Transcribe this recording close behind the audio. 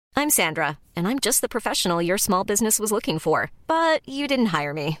I'm Sandra, and I'm just the professional your small business was looking for. But you didn't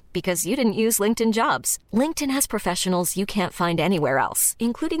hire me because you didn't use LinkedIn Jobs. LinkedIn has professionals you can't find anywhere else,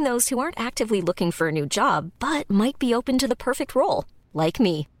 including those who aren't actively looking for a new job, but might be open to the perfect role, like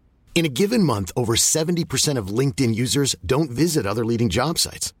me. In a given month, over 70% of LinkedIn users don't visit other leading job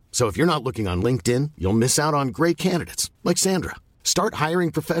sites. So if you're not looking on LinkedIn, you'll miss out on great candidates like Sandra. Start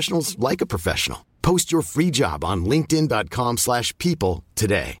hiring professionals like a professional. Post your free job on linkedin.com/people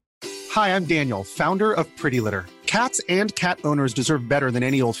today. Hi, I'm Daniel, founder of Pretty Litter. Cats and cat owners deserve better than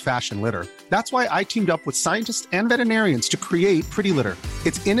any old-fashioned litter. That's why I teamed up with scientists and veterinarians to create Pretty Litter.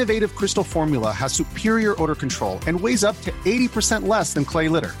 Its innovative crystal formula has superior odor control and weighs up to 80% less than clay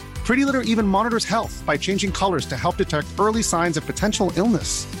litter. Pretty Litter even monitors health by changing colors to help detect early signs of potential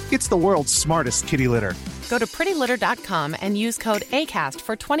illness. It's the world's smartest kitty litter. Go to prettylitter.com and use code ACAST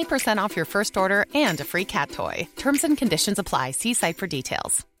for 20% off your first order and a free cat toy. Terms and conditions apply. See site for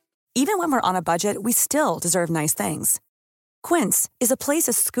details. Even when we're on a budget, we still deserve nice things. Quince is a place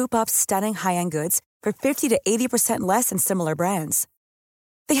to scoop up stunning high-end goods for 50 to 80% less than similar brands.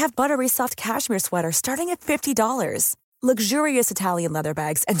 They have buttery soft cashmere sweaters starting at $50, luxurious Italian leather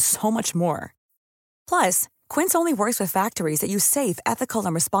bags, and so much more. Plus, Quince only works with factories that use safe, ethical,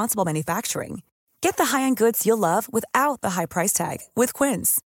 and responsible manufacturing. Get the high-end goods you'll love without the high price tag with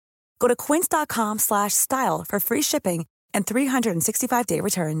Quince. Go to quince.com/style for free shipping and 365-day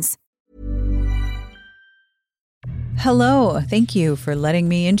returns. Hello. Thank you for letting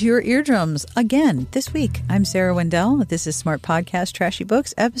me into your eardrums again this week. I'm Sarah Wendell. This is Smart Podcast Trashy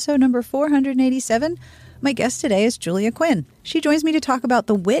Books, episode number 487. My guest today is Julia Quinn. She joins me to talk about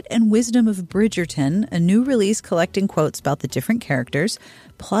the wit and wisdom of Bridgerton, a new release collecting quotes about the different characters,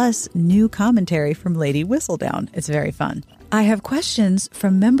 plus new commentary from Lady Whistledown. It's very fun. I have questions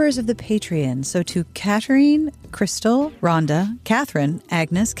from members of the Patreon. So to Katerine, Crystal, Rhonda, Catherine,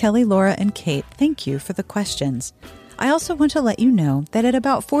 Agnes, Kelly, Laura, and Kate, thank you for the questions. I also want to let you know that at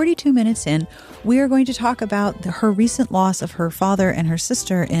about 42 minutes in, we are going to talk about her recent loss of her father and her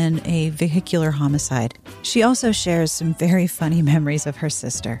sister in a vehicular homicide. She also shares some very funny memories of her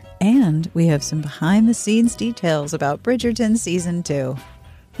sister. And we have some behind-the-scenes details about Bridgerton Season 2.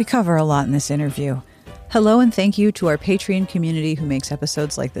 We cover a lot in this interview. Hello and thank you to our Patreon community who makes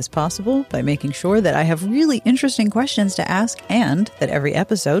episodes like this possible by making sure that I have really interesting questions to ask and that every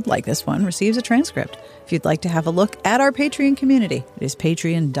episode, like this one, receives a transcript. If you'd like to have a look at our Patreon community, it is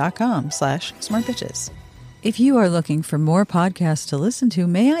patreon.com/smartbitches. If you are looking for more podcasts to listen to,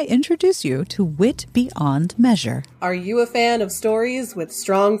 may I introduce you to Wit Beyond Measure. Are you a fan of stories with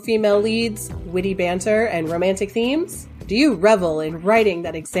strong female leads, witty banter, and romantic themes? Do you revel in writing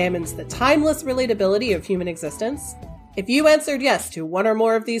that examines the timeless relatability of human existence? If you answered yes to one or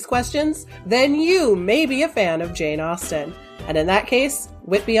more of these questions, then you may be a fan of Jane Austen. And in that case,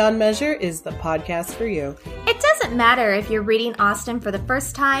 Wit Beyond Measure is the podcast for you. It doesn't matter if you're reading Austen for the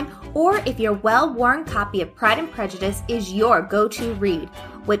first time or if your well-worn copy of Pride and Prejudice is your go-to read.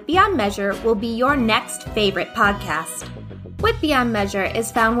 Wit Beyond Measure will be your next favorite podcast. Wit Beyond Measure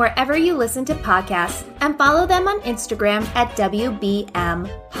is found wherever you listen to podcasts and follow them on Instagram at WBM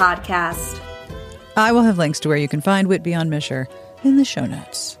Podcast. I will have links to where you can find Wit Beyond Measure in the show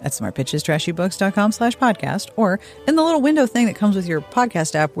notes at smartpitchestrashybooks.com/podcast or in the little window thing that comes with your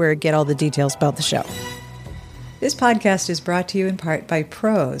podcast app where you get all the details about the show. This podcast is brought to you in part by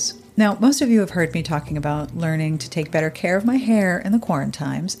Prose. Now, most of you have heard me talking about learning to take better care of my hair in the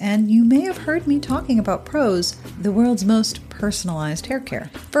quarantines, and you may have heard me talking about Prose, the world's most personalized hair care.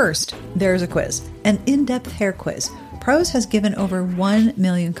 First, there's a quiz, an in-depth hair quiz. Prose has given over 1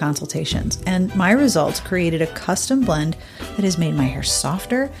 million consultations, and my results created a custom blend that has made my hair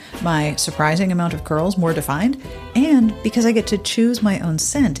softer, my surprising amount of curls more defined, and because I get to choose my own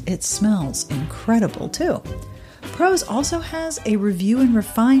scent, it smells incredible too. Prose also has a review and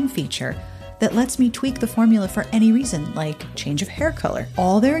refine feature that lets me tweak the formula for any reason, like change of hair color.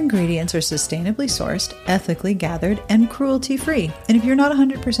 All their ingredients are sustainably sourced, ethically gathered, and cruelty-free. And if you're not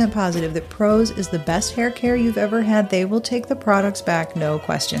 100% positive that Prose is the best hair care you've ever had, they will take the products back, no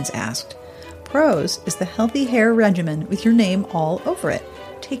questions asked. Prose is the healthy hair regimen with your name all over it.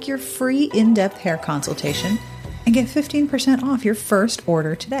 Take your free in-depth hair consultation and get 15% off your first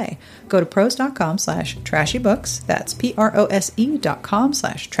order today. Go to prose.com/trashybooks, that's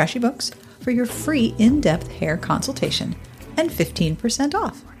prose.com/trashybooks, for your free in-depth hair consultation and 15%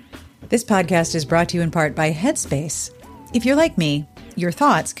 off. This podcast is brought to you in part by Headspace. If you're like me, your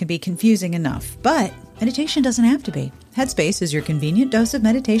thoughts can be confusing enough, but meditation doesn't have to be. Headspace is your convenient dose of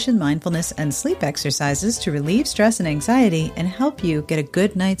meditation, mindfulness, and sleep exercises to relieve stress and anxiety and help you get a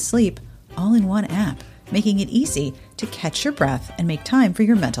good night's sleep all in one app. making it easy to catch your breath and make time for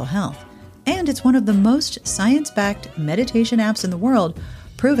your mental health. And it's one of the most science-backed meditation apps in the world,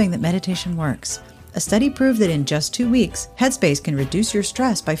 proving that meditation works. A study proved that in just 2 weeks, Headspace can reduce your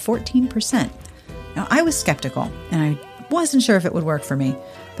stress by 14%. Now, I was skeptical, and I wasn't sure if it would work for me,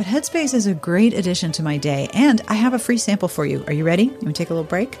 but Headspace is a great addition to my day, and I have a free sample for you. Are you ready? You want to take a little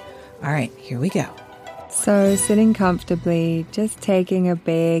break? All right, here we go. So, sitting comfortably, just taking a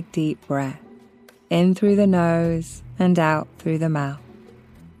big, deep breath, in through the nose and out through the mouth.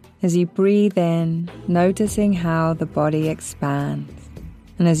 As you breathe in, noticing how the body expands,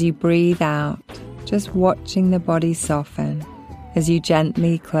 and as you breathe out, just watching the body soften as you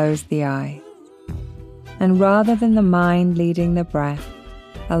gently close the eyes. And rather than the mind leading the breath,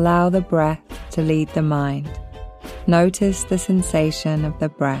 allow the breath to lead the mind. Notice the sensation of the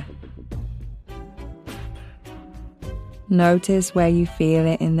breath. Notice where you feel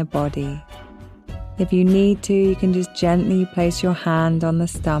it in the body. If you need to, you can just gently place your hand on the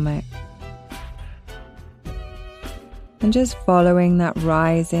stomach. And just following that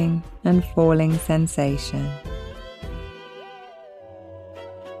rising and falling sensation.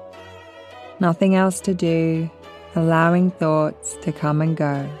 Nothing else to do, allowing thoughts to come and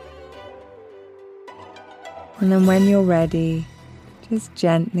go. And then when you're ready, just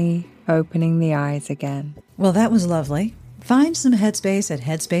gently opening the eyes again. Well, that was lovely. Find some Headspace at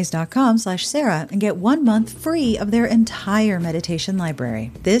headspace.com/Sarah and get 1 month free of their entire meditation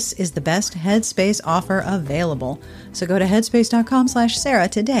library. This is the best Headspace offer available. So go to headspace.com/Sarah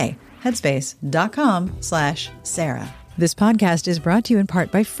today. Headspace.com/Sarah. This podcast is brought to you in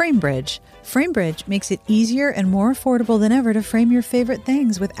part by FrameBridge. FrameBridge makes it easier and more affordable than ever to frame your favorite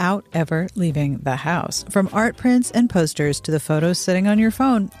things without ever leaving the house. From art prints and posters to the photos sitting on your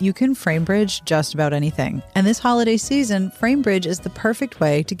phone, you can FrameBridge just about anything. And this holiday season, FrameBridge is the perfect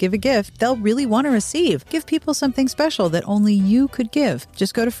way to give a gift they'll really want to receive. Give people something special that only you could give.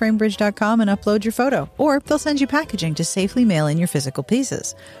 Just go to framebridge.com and upload your photo, or they'll send you packaging to safely mail in your physical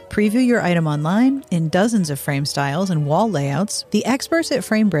pieces. Preview your item online in dozens of frame styles and wall layouts. The experts at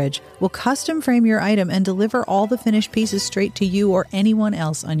FrameBridge will custom frame your item and deliver all the finished pieces straight to you or anyone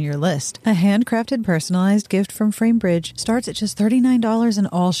else on your list. A handcrafted personalized gift from FrameBridge starts at just $39 and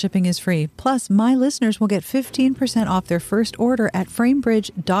all shipping is free. Plus, my listeners will get 15% off their first order at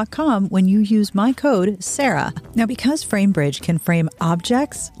framebridge.com when you use my code SARAH. Now, because FrameBridge can frame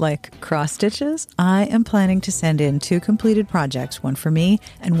objects like cross stitches, I am planning to send in 2 completed projects, one for me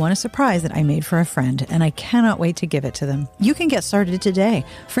and one a surprise that I made for a friend, and I cannot wait to give it to them. You can get started today.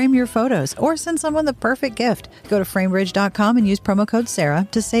 Frame your photos or send someone the perfect gift. Go to framebridge.com and use promo code SARAH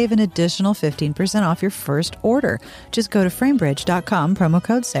to save an additional 15% off your first order. Just go to framebridge.com, promo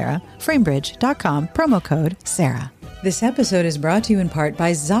code SARAH, framebridge.com, promo code SARAH. This episode is brought to you in part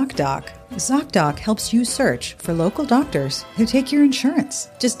by ZocDoc. ZocDoc helps you search for local doctors who take your insurance.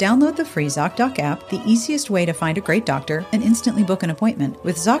 Just download the free ZocDoc app, the easiest way to find a great doctor and instantly book an appointment.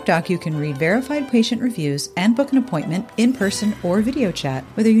 With ZocDoc, you can read verified patient reviews and book an appointment in person or video chat.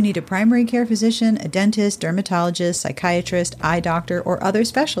 Whether you need a primary care physician, a dentist, dermatologist, psychiatrist, eye doctor, or other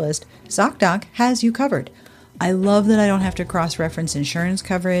specialist, ZocDoc has you covered. I love that I don't have to cross-reference insurance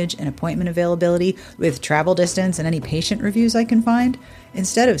coverage and appointment availability with travel distance and any patient reviews I can find.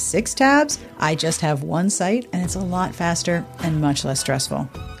 Instead of 6 tabs, I just have one site, and it's a lot faster and much less stressful.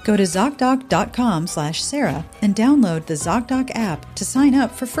 Go to ZocDoc.com/Sarah and download the ZocDoc app to sign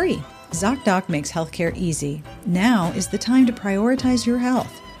up for free. ZocDoc makes healthcare easy. Now is the time to prioritize your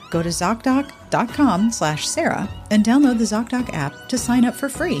health. Go to ZocDoc.com/Sarah and download the ZocDoc app to sign up for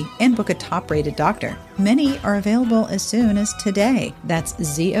free and book a top-rated doctor. Many are available as soon as today. That's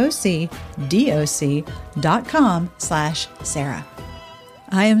ZocDoc.com/Sarah.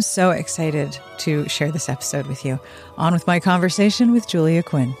 I am so excited to share this episode with you. On with my conversation with Julia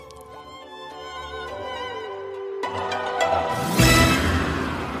Quinn.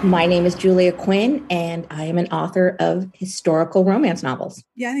 My name is Julia Quinn, and I am an author of historical romance novels.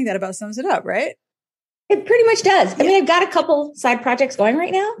 Yeah, I think that about sums it up, right? It pretty much does. I mean, I've got a couple side projects going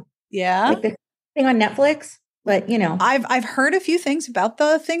right now. Yeah. Like the thing on Netflix, but you know. I've heard a few things about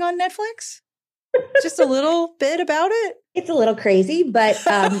the thing on Netflix. Just a little bit about it. It's a little crazy, but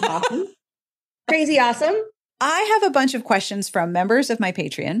awesome. Crazy awesome. I have a bunch of questions from members of my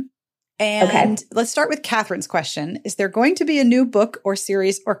Patreon. And Let's start with Catherine's question. Is there going to be a new book or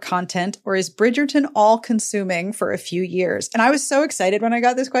series or content, or is Bridgerton all consuming for a few years? And I was so excited when I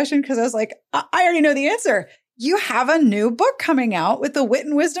got this question because I was like, I already know the answer. You have a new book coming out with the wit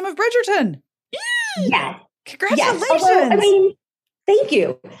and wisdom of Bridgerton. Yes. Congratulations. Yes. Although, I mean, thank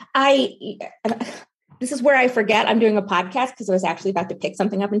you. this is where I forget I'm doing a podcast because I was actually about to pick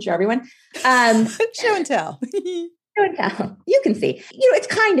something up and show everyone. Show and tell. Show and tell. You can see. It's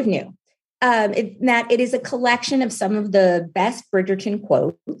kind of new. That it is a collection of some of the best Bridgerton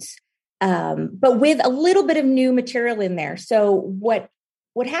quotes, but with a little bit of new material in there. So what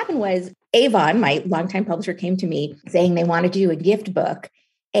happened was Avon, my longtime publisher, came to me saying they wanted to do a gift book.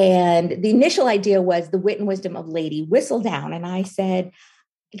 And the initial idea was the wit and wisdom of Lady Whistledown. And I said,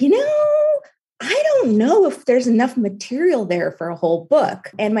 I don't know if there's enough material there for a whole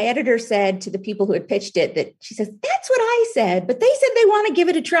book. And my editor said to the people who had pitched it that she says, that's what I said, but they said they want to give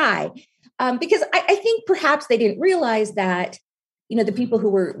it a try. Because I think perhaps they didn't realize that, the people who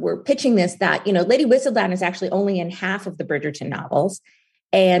were pitching this, that, Lady Whistledown is actually only in half of the Bridgerton novels.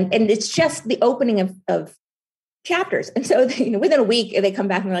 And it's just the opening of chapters. And so, within a week, they come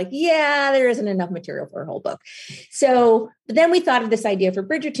back and they're like, yeah, there isn't enough material for a whole book. So then we thought of this idea for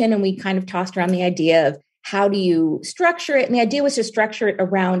Bridgerton, and we kind of tossed around the idea of how do you structure it? And the idea was to structure it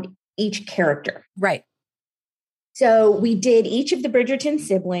around each character. Right. So we did each of the Bridgerton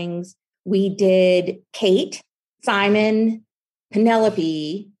siblings. We did Kate, Simon,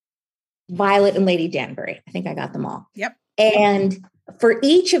 Penelope, Violet, and Lady Danbury. I think I got them all. Yep. And for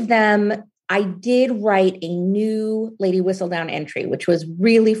each of them, I did write a new Lady Whistledown entry, which was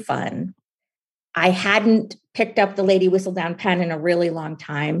really fun. I hadn't picked up the Lady Whistledown pen in a really long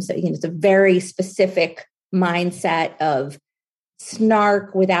time. So, it's a very specific mindset of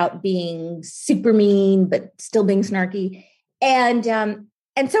snark without being super mean, but still being snarky. And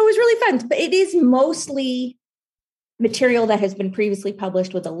so it was really fun, but it is mostly material that has been previously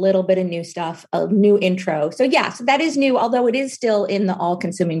published with a little bit of new stuff, a new intro. So so that is new, although it is still in the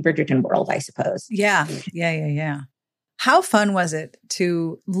all-consuming Bridgerton world, I suppose. Yeah. How fun was it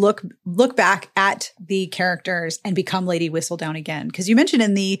to look back at the characters and become Lady Whistledown again? Because you mentioned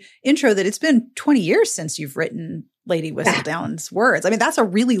in the intro that it's been 20 years since you've written Lady Whistledown's words. I mean, that's a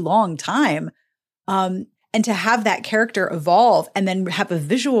really long time. And to have that character evolve and then have a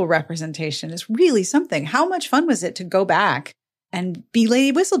visual representation is really something. How much fun was it to go back and be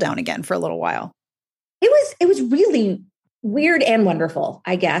Lady Whistledown again for a little while? It was really weird and wonderful,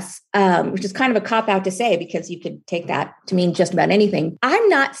 I guess, which is kind of a cop-out to say because you could take that to mean just about anything. I'm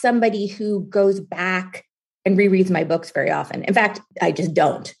not somebody who goes back and rereads my books very often. In fact, I just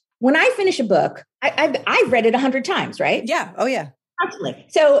don't. When I finish a book, I've read it 100 times, right? Yeah. Oh, yeah. Constantly.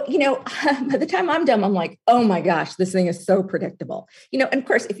 So, by the time I'm done, I'm like, oh my gosh, this thing is so predictable. And of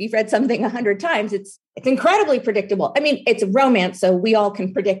course, if you've read something 100 times, it's incredibly predictable. I mean, it's a romance, so we all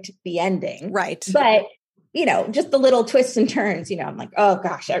can predict the ending. Right. But, just the little twists and turns, I'm like, oh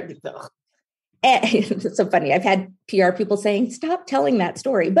gosh. And it's so funny. I've had PR people saying, stop telling that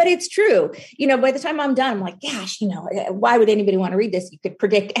story. But it's true. By the time I'm done, I'm like, gosh, why would anybody want to read this? You could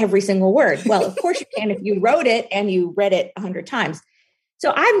predict every single word. Well, of course you can if you wrote it and you read it 100 times.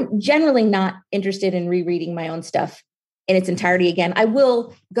 So I'm generally not interested in rereading my own stuff in its entirety again. I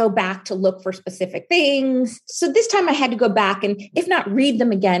will go back to look for specific things. So this time I had to go back and, if not read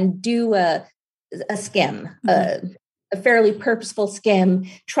them again, do a skim, a fairly purposeful skim,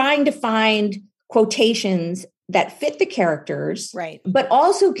 trying to find quotations that fit the characters, right, but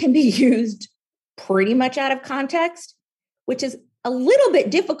also can be used pretty much out of context, which is a little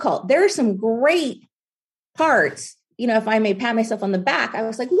bit difficult. There are some great parts. If I may pat myself on the back, I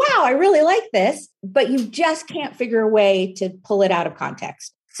was like, wow, I really like this, but you just can't figure a way to pull it out of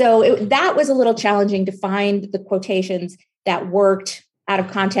context. So that was a little challenging to find the quotations that worked out of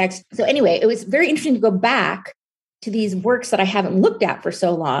context. So anyway, it was very interesting to go back to these works that I haven't looked at for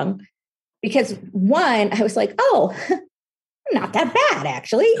so long, because one, I was like, oh, not that bad,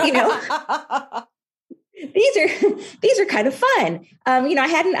 actually. These are kind of fun. I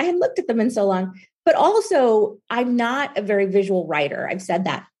hadn't looked at them in so long. But also, I'm not a very visual writer. I've said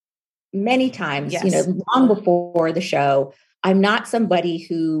that many times, yes, long before the show. I'm not somebody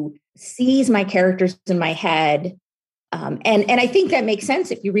who sees my characters in my head. And I think that makes sense.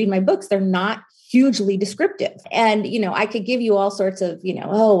 If you read my books, they're not hugely descriptive. And, I could give you all sorts of,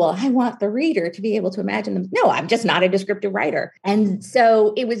 I want the reader to be able to imagine them. No, I'm just not a descriptive writer. And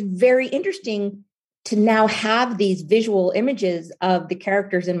so it was very interesting to now have these visual images of the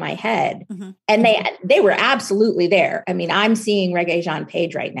characters in my head. Mm-hmm. And they were absolutely there. I mean, I'm seeing Regé-Jean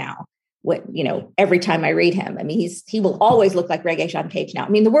Page right now. Every time I read him, I mean, he will always look like Regé-Jean Page now. I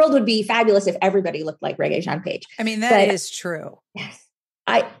mean, the world would be fabulous if everybody looked like Regé-Jean Page. I mean, that is true. Yes.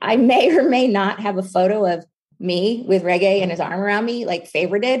 I may or may not have a photo of me with Regé and his arm around me, like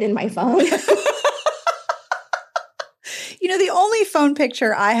favorited in my phone. The only phone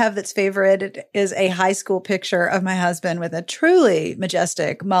picture I have that's favorite is a high school picture of my husband with a truly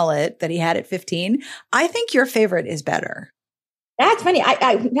majestic mullet that he had at 15. I think your favorite is better. That's funny.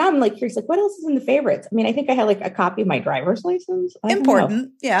 I now I'm like curious, like what else is in the favorites? I mean, I think I had like a copy of my driver's license.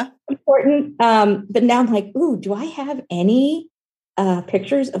 Important. Yeah. Important. But now I'm like, ooh, do I have any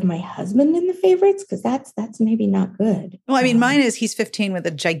pictures of my husband in the favorites? Because that's maybe not good. Well, I mean, mine is he's 15 with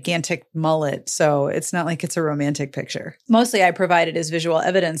a gigantic mullet. So it's not like it's a romantic picture. Mostly I provide it as visual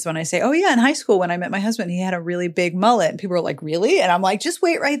evidence when I say, oh yeah, in high school when I met my husband, he had a really big mullet. And people are like, really? And I'm like, just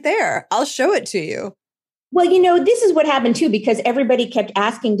wait right there. I'll show it to you. Well, this is what happened too, because everybody kept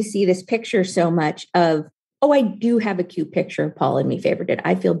asking to see this picture so much of, oh, I do have a cute picture of Paul and me favorited.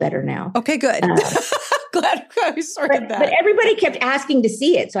 I feel better now. Okay, good. Glad we sorted that. But everybody kept asking to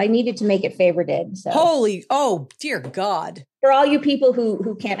see it. So I needed to make it favorited. So oh, dear God. For all you people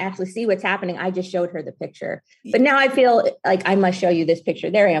who can't actually see what's happening, I just showed her the picture. But now I feel like I must show you this picture.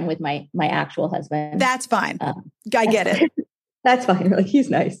 There I am with my actual husband. That's fine. I get it. That's fine. Like, he's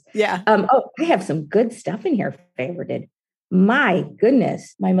nice. Yeah. I have some good stuff in here favorited. My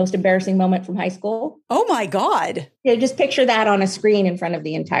goodness. My most embarrassing moment from high school. Oh my God. Yeah, just picture that on a screen in front of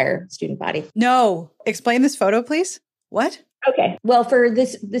the entire student body. No. Explain this photo, please. What? Okay. Well, for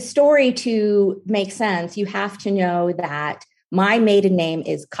the story to make sense, you have to know that my maiden name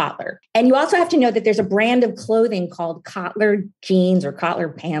is Kotler. And you also have to know that there's a brand of clothing called Kotler jeans or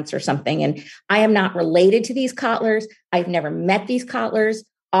Kotler pants or something. And I am not related to these Kotlers. I've never met these Kotlers.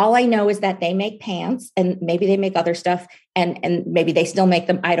 All I know is that they make pants and maybe they make other stuff and maybe they still make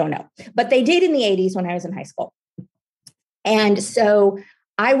them. I don't know. But they did in the 80s when I was in high school. And so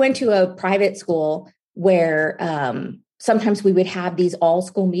I went to a private school where sometimes we would have these all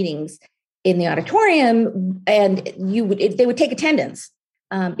school meetings in the auditorium and they would take attendance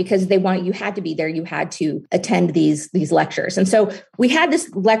because you had to be there. You had to attend these lectures. And so we had this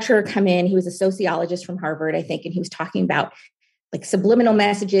lecturer come in. He was a sociologist from Harvard, I think. And he was talking about like subliminal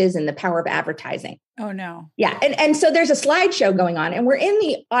messages and the power of advertising. Oh, no. Yeah. And so there's a slideshow going on and we're in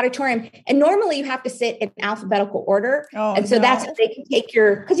the auditorium and normally you have to sit in alphabetical order. Oh, and so that's how they can take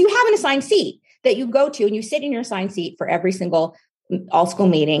because you have an assigned seat that you go to and you sit in your assigned seat for every single all school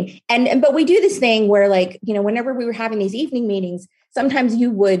meeting. But we do this thing where whenever we were having these evening meetings, sometimes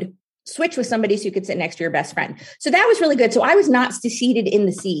you would switch with somebody so you could sit next to your best friend. So that was really good. So I was not seated in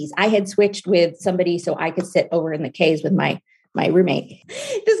the C's. I had switched with somebody so I could sit over in the K's with my roommate.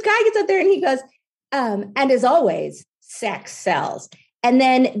 This guy gets up there and he goes, and as always, sex sells. And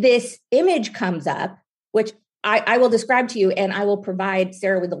then this image comes up, which I will describe to you and I will provide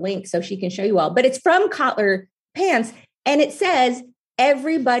Sarah with a link so she can show you all. But it's from Kotler pants and it says,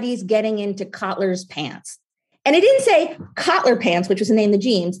 everybody's getting into Kotler's pants. And it didn't say Kotler pants, which was the name of the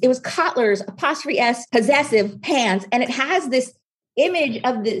jeans. It was Kotler's 'S possessive pants. And it has this image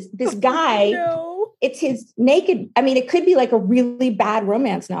of this guy. No. It's his naked. I mean, it could be like a really bad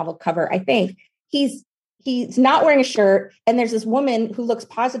romance novel cover, I think. He's not wearing a shirt. And there's this woman who looks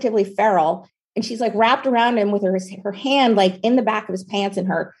positively feral. And she's like wrapped around him with her hand, like in the back of his pants and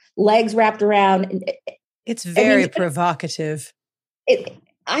her legs wrapped around. It's very provocative.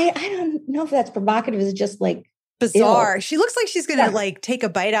 I don't know if that's provocative. It's just like bizarre. She looks like she's going to take a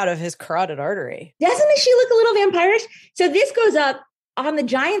bite out of his carotid artery. Doesn't she look a little vampirish? So this goes up on the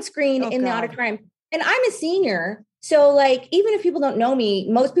giant screen in the auditorium. And I'm a senior. So even if people don't know me,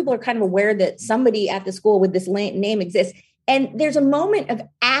 most people are kind of aware that somebody at the school with this name exists. And there's a moment of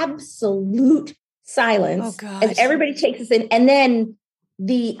absolute silence as everybody takes this in. And then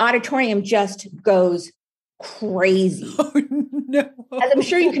the auditorium just goes crazy. Oh, no. As I'm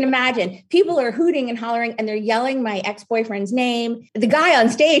sure you can imagine, people are hooting and hollering and they're yelling my ex-boyfriend's name. The guy on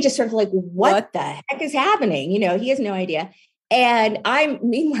stage is sort of like, what the heck is happening? He has no idea. And I'm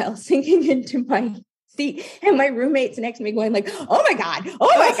meanwhile sinking into my seat and my roommate's next to me going like, oh my God,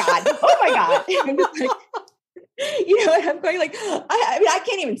 oh my God, oh my God. And I'm just like, and I'm going like, I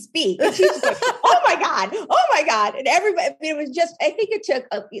can't even speak. And she's just like, oh my God. And everybody, it was just, I think it took,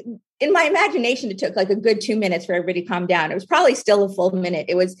 in my imagination, it took like a good 2 minutes for everybody to calm down. It was probably still a full minute.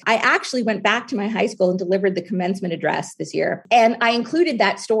 I actually went back to my high school and delivered the commencement address this year. And I included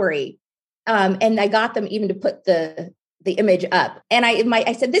that story. And I got them even to put the image up. And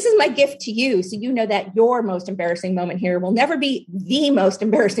I said, this is my gift to you. So you know that your most embarrassing moment here will never be the most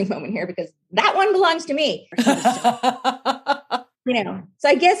embarrassing moment here because that one belongs to me. So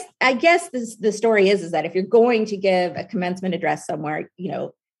I guess the story is that if you're going to give a commencement address somewhere,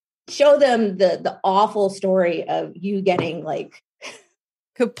 show them the awful story of you getting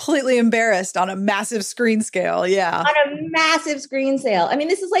completely embarrassed on a massive screen scale. Yeah. On a massive screen sale. I mean,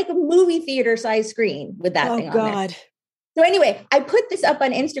 this is like a movie theater size screen with that thing on there. So anyway, I put this up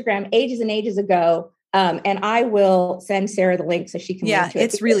on Instagram ages and ages ago. And I will send Sarah the link so she can link to it.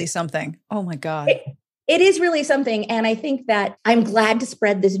 It's really something. Oh my God. It is really something. And I think that I'm glad to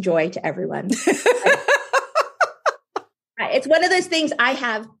spread this joy to everyone. It's one of those things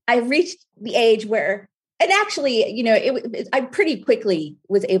I've reached the age where, and actually, you know, I pretty quickly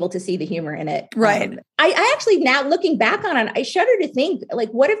was able to see the humor in it. Right. I actually, now looking back on it, I shudder to think, like,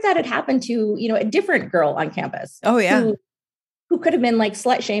 what if that had happened to, you know, a different girl on campus? Oh, yeah. Who could have been like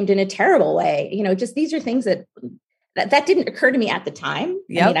slut shamed in a terrible way. You know, just these are things that didn't occur to me at the time.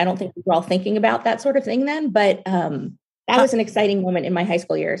 Yep. I mean, I don't think we were all thinking about that sort of thing then, but that was an exciting moment in my high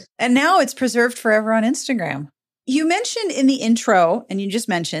school years. And now it's preserved forever on Instagram. You mentioned in the intro, and you just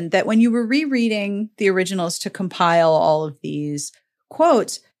mentioned that when you were rereading the originals to compile all of these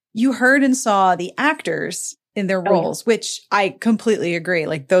quotes, you heard and saw the actors in their roles, which I completely agree.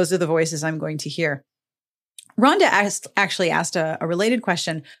 Like, those are the voices I'm going to hear. Rhonda actually asked a related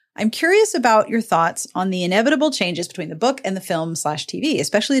question. I'm curious about your thoughts on the inevitable changes between the book and the film/TV,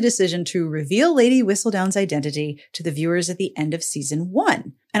 especially the decision to reveal Lady Whistledown's identity to the viewers at the end of season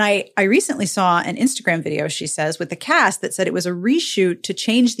 1. And I recently saw an Instagram video, she says, with the cast that said it was a reshoot to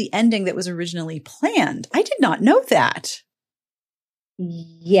change the ending that was originally planned. I did not know that.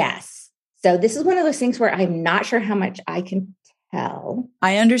 Yes. So this is one of those things where I'm not sure how much I can tell.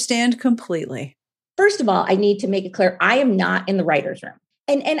 I understand completely. First of all, I need to make it clear, I am not in the writer's room.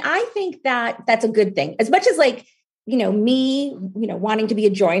 And I think that that's a good thing. As much as, like, you know, me, you know, wanting to be a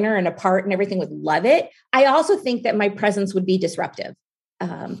joiner and a part and everything, would love it. I also think that my presence would be disruptive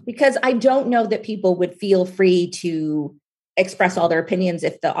because I don't know that people would feel free to express all their opinions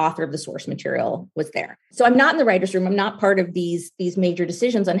if the author of the source material was there. So I'm not in the writer's room. I'm not part of these major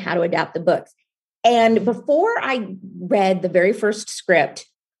decisions on how to adapt the books. And before I read the very first script,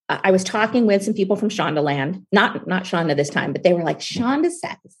 I was talking with some people from Shondaland, not Shonda this time, but they were like, Shonda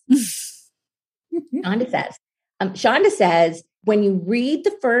says, Shonda says, when you read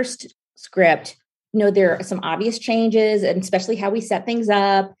the first script, you know, there are some obvious changes, and especially how we set things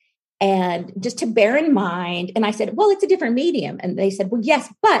up, and just to bear in mind. And I said, well, it's a different medium. And they said, well,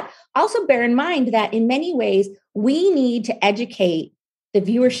 yes, but also bear in mind that in many ways, we need to educate the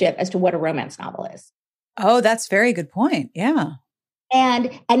viewership as to what a romance novel is. Oh, that's a very good point. Yeah.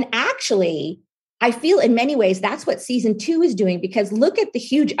 And actually, I feel in many ways that's what season 2 is doing, because look at the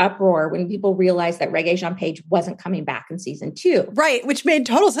huge uproar when people realized that Regé-Jean Page wasn't coming back in season 2. Right, which made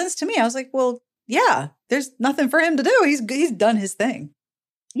total sense to me. I was like, well, yeah, there's nothing for him to do. He's done his thing.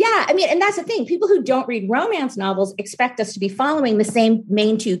 Yeah, I mean, and that's the thing. People who don't read romance novels expect us to be following the same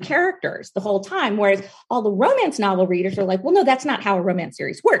main 2 characters the whole time, whereas all the romance novel readers are like, well, no, that's not how a romance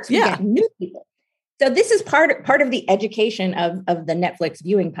series works. We get new people. So this is part of the education of the Netflix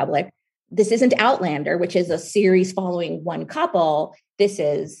viewing public. This isn't Outlander, which is a series following one couple. This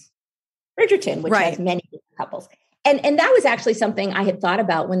is Bridgerton, which has many couples. And that was actually something I had thought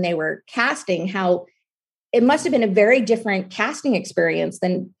about when they were casting, how it must have been a very different casting experience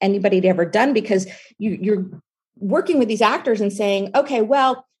than anybody had ever done, because you're working with these actors and saying, okay,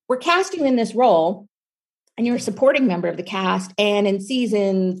 well, we're casting you in this role, and you're a supporting member of the cast. And in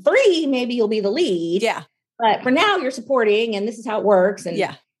season 3, maybe you'll be the lead. Yeah. But for now you're supporting, and this is how it works. And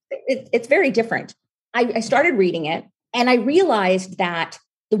it's very different. I started reading it, and I realized that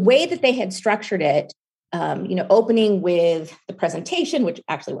the way that they had structured it, you know, opening with the presentation, which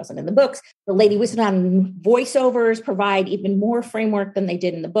actually wasn't in the books, the Lady Whistledown voiceovers provide even more framework than they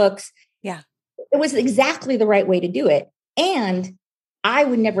did in the books. Yeah. It was exactly the right way to do it. And I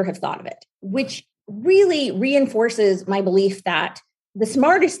would never have thought of it, which really reinforces my belief that the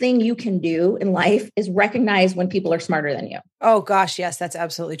smartest thing you can do in life is recognize when people are smarter than you. Oh gosh, yes, that's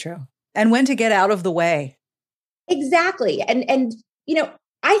absolutely true. And when to get out of the way. Exactly. And you know,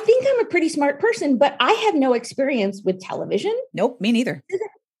 I think I'm a pretty smart person, but I have no experience with television. Nope, me neither.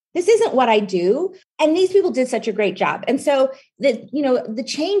 This isn't what I do. And these people did such a great job. And so the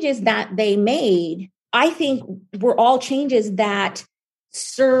changes that they made, I think, were all changes that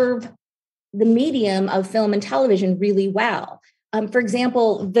serve the medium of film and television really well. For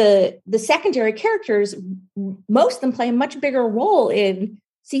example, the secondary characters, most of them play a much bigger role in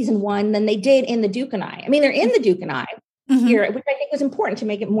season 1 than they did in The Duke and I. I mean, they're in The Duke and I here, which I think was important to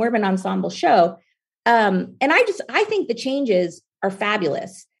make it more of an ensemble show. And I think the changes are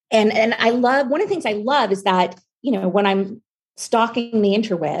fabulous. And I love, one of the things I love is that, you know, when I'm stalking the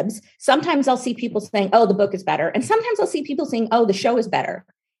interwebs, sometimes I'll see people saying, oh, the book is better. And sometimes I'll see people saying, oh, the show is better.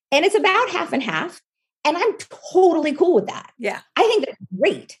 And it's about half and half. And I'm totally cool with that. Yeah. I think that's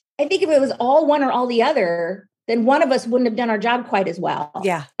great. I think if it was all one or all the other, then one of us wouldn't have done our job quite as well.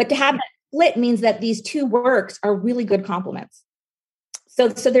 Yeah. But to have split means that these two works are really good complements. So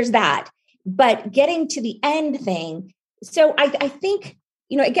there's that. But getting to the end thing, so I think,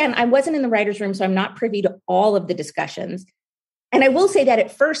 again, I wasn't in the writer's room, so I'm not privy to all of the discussions. And I will say that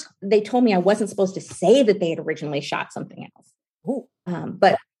at first they told me I wasn't supposed to say that they had originally shot something else.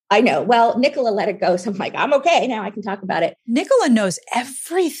 But I know, well, Nicola let it go. So I'm like, I'm okay. Now I can talk about it. Nicola knows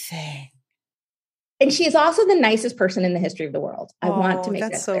everything. And she is also the nicest person in the history of the world. I want to make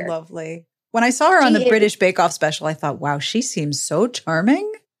that so clear. Lovely. When I saw her on the British Bake Off special, I thought, wow, she seems so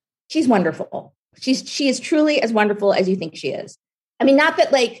charming. She's wonderful. She is truly as wonderful as you think she is. I mean, not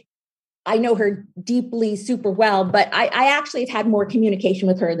that I know her deeply super well, but I actually have had more communication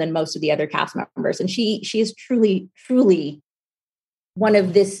with her than most of the other cast members. And she is truly, truly one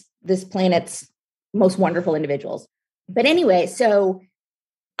of this planet's most wonderful individuals. But anyway, so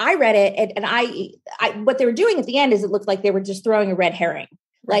I read it and I what they were doing at the end is it looked like they were just throwing a red herring.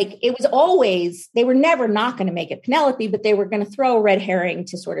 Like it was always, they were never not going to make it Penelope, but they were going to throw a red herring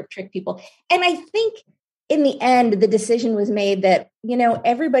to sort of trick people. And I think in the end, the decision was made that,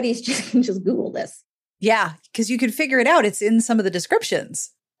 everybody's just Google this. Yeah, because you can figure it out. It's in some of the descriptions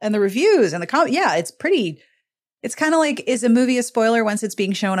and the reviews and the comments. Yeah, it's kind of like, is a movie a spoiler once it's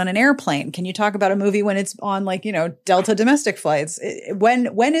being shown on an airplane? Can you talk about a movie when it's on Delta domestic flights?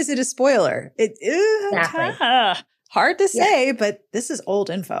 When is it a spoiler? Exactly. Hard to say, but this is old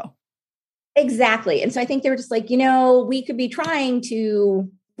info. Exactly. And so I think they were just like, we could be trying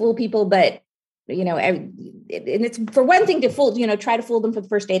to fool people, but, and it's for one thing to fool, try to fool them for the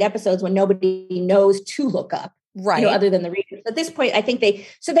first 8 episodes when nobody knows to look up, right? Other than the readers. At this point, I think they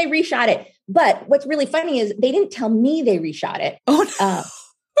reshot it. But what's really funny is they didn't tell me they reshot it. Oh, no.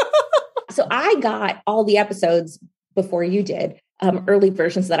 So I got all the episodes before you did, early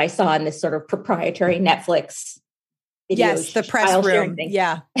versions that I saw in this sort of proprietary Netflix. Yes, the press room. Thing.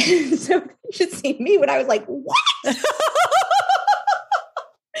 Yeah. So you should see me when I was like, what?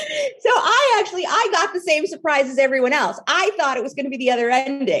 So I got the same surprise as everyone else. I thought it was going to be the other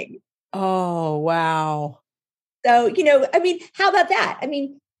ending. Oh, wow. So, how about that?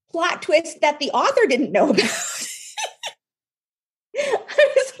 Plot twist that the author didn't know about. I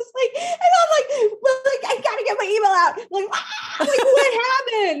was just like, and I'm like, I got to get my email out. What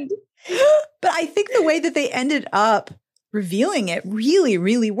happened? But I think the way that they ended up revealing it really,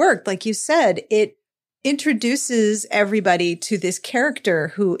 really worked. Like you said, it introduces everybody to this character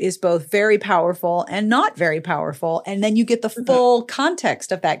who is both very powerful and not very powerful. And then you get the full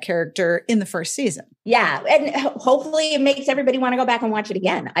context of that character in the first season. Yeah. And hopefully it makes everybody want to go back and watch it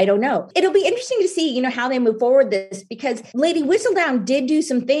again. I don't know. It'll be interesting to see, how they move forward this, because Lady Whistledown did do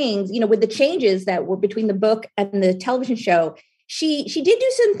some things, with the changes that were between the book and the television show. She did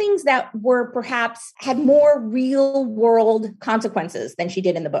do some things that were perhaps had more real world consequences than she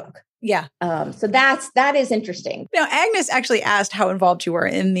did in the book. Yeah. So that is interesting. Now, Agnes actually asked how involved you were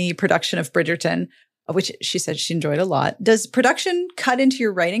in the production of Bridgerton, which she said she enjoyed a lot. Does production cut into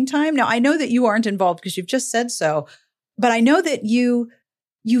your writing time? Now, I know that you aren't involved because you've just said so, but I know that you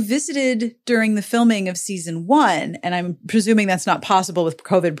visited during the filming of season 1, and I'm presuming that's not possible with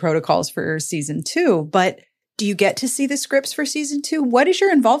COVID protocols for season 2, but do you get to see the scripts for season 2? What is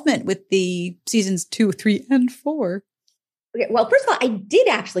your involvement with the seasons 2, 3, and 4? Okay, well, first of all, I did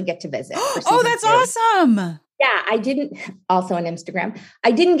actually get to visit. Oh, that's 2. Awesome. Yeah, I didn't. Also on Instagram.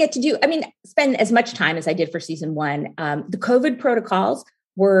 I didn't get to spend as much time as I did for season 1. The COVID protocols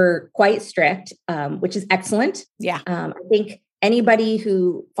were quite strict, which is excellent. Yeah. I think anybody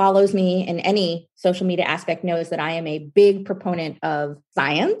who follows me in any social media aspect knows that I am a big proponent of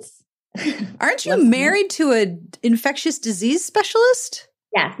science. Aren't you married to an infectious disease specialist?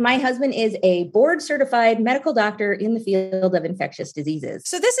 Yes, my husband is a board-certified medical doctor in the field of infectious diseases.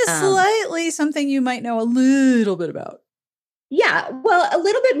 So this is slightly something you might know a little bit about. Yeah, well, a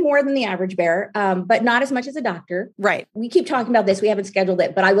little bit more than the average bear, but not as much as a doctor. Right. We keep talking about this. We haven't scheduled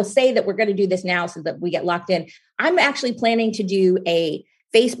it, but I will say that we're going to do this now so that we get locked in. I'm actually planning to do a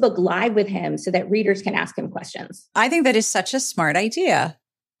Facebook Live with him so that readers can ask him questions. I think that is such a smart idea.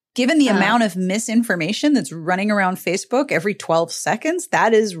 Given the amount of misinformation that's running around Facebook every 12 seconds,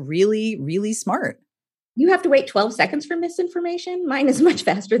 that is really, really smart. You have to wait 12 seconds for misinformation? Mine is much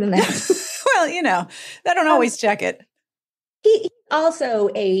faster than that. Well, they don't always check it. He's also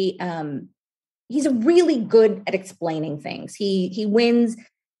he's really good at explaining things. He wins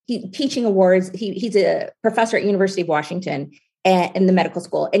teaching awards. He's a professor at University of Washington in the medical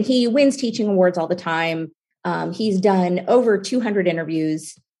school, and he wins teaching awards all the time. He's done over 200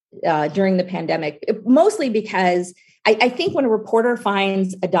 interviews during the pandemic, mostly because I think when a reporter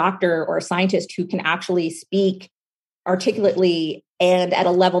finds a doctor or a scientist who can actually speak articulately and at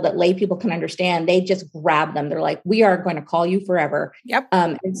a level that lay people can understand, they just grab them. They're like, we are going to call you forever. Yep.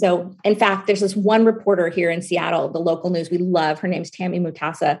 And so, in fact, there's this one reporter here in Seattle, the local news we love. Her name's Tammy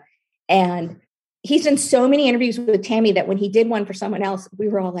Mutasa. And he's done so many interviews with Tammy that when he did one for someone else, we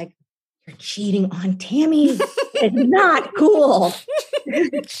were all like, you're cheating on Tammy. It's not cool.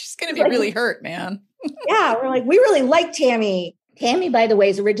 She's going to be really hurt, man. Yeah. We're like, we really like Tammy. Tammy, by the way,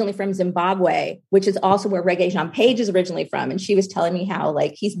 is originally from Zimbabwe, which is also where Regé-Jean Page is originally from. And she was telling me how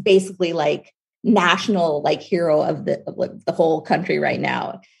like he's basically like national like hero of the whole country right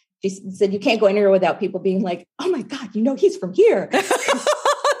now. She said you can't go anywhere without people being like, oh my God, he's from here.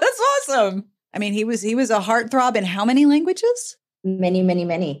 That's awesome. I mean, he was a heartthrob in how many languages? Many, many,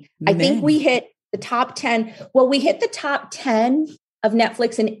 many. I think we hit the top 10. Well, we hit the top 10 of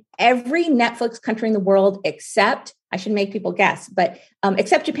Netflix in every Netflix country in the world, except, I should make people guess, but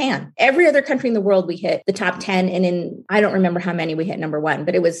except Japan. Every other country in the world, we hit the top 10. And I don't remember how many we hit number one,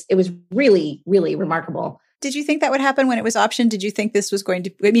 but it was really, really remarkable. Did you think that would happen when it was optioned? Did you think this was going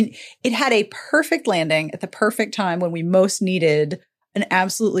to, I mean, it had a perfect landing at the perfect time when we most needed an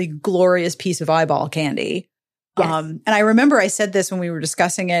absolutely glorious piece of eyeball candy. Yes. And I remember I said this when we were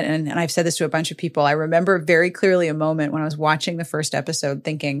discussing it, and I've said this to a bunch of people. I remember very clearly a moment when I was watching the first episode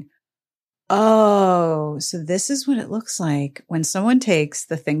thinking, oh, so this is what it looks like when someone takes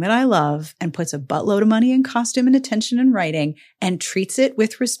the thing that I love and puts a buttload of money in costume and attention and writing and treats it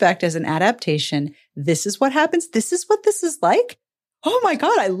with respect as an adaptation. This is what happens. This is what this is like. Oh my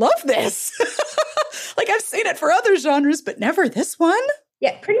God, I love this. Like I've seen it for other genres, but never this one.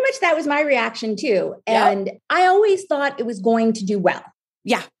 Yeah, pretty much that was my reaction too. And I always thought it was going to do well.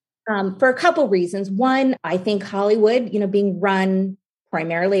 Yeah. For a couple reasons. One, I think Hollywood, being run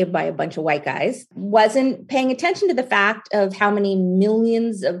primarily by a bunch of white guys, wasn't paying attention to the fact of how many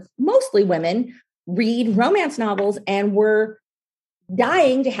millions of mostly women read romance novels and were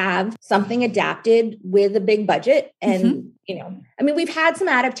dying to have something adapted with a big budget. And, we've had some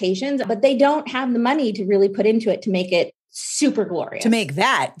adaptations, but they don't have the money to really put into it to make it super glorious. To make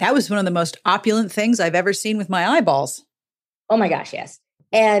that was one of the most opulent things I've ever seen with my eyeballs. Oh my gosh, yes.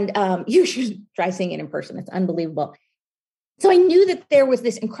 And you should try seeing it in person. It's unbelievable. So I knew that there was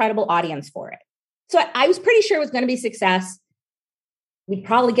this incredible audience for it. So I was pretty sure it was going to be a success. We'd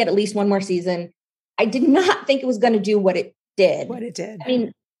probably get at least one more season. I did not think it was going to do what it did. I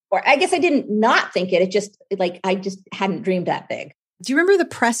mean, or I guess I didn't not think it. It just I just hadn't dreamed that big. Do you remember the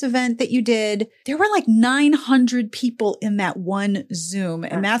press event that you did? There were like 900 people in that one Zoom.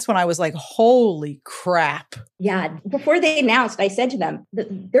 And that's when I was like, holy crap. Yeah. Before they announced, I said to them,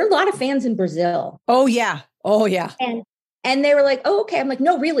 there are a lot of fans in Brazil. Oh, yeah. Oh, yeah. And they were like, oh, okay. I'm like,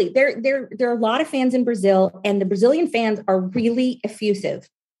 no, really. There are a lot of fans in Brazil, and the Brazilian fans are really effusive.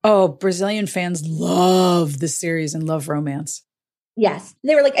 Oh, Brazilian fans love the series and love romance. Yes.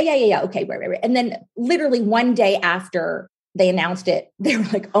 They were like, yeah. Okay. Right. And then literally one day after they announced it, they were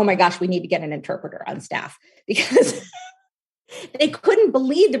like, oh my gosh, we need to get an interpreter on staff because they couldn't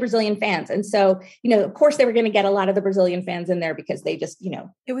believe the Brazilian fans. And so, of course they were going to get a lot of the Brazilian fans in there because they just,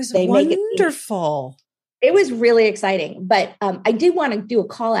 it was wonderful. It was really exciting. But I did want to do a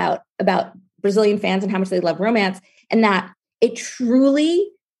call out about Brazilian fans and how much they love romance, and that it truly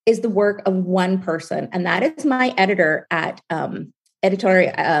is the work of one person. And that is my editor at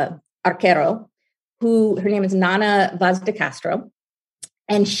Editorial Arquero, her name is Nana Vaz de Castro.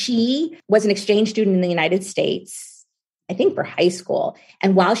 And she was an exchange student in the United States, I think for high school.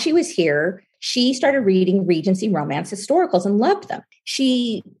 And while she was here, she started reading Regency romance historicals and loved them.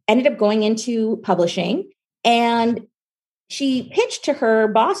 She ended up going into publishing, and she pitched to her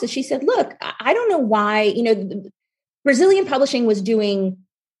bosses. She said, look, I don't know why, Brazilian publishing was doing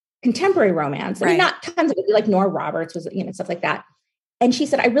contemporary romance. I mean, not tons of it, like Nora Roberts was, stuff like that. And she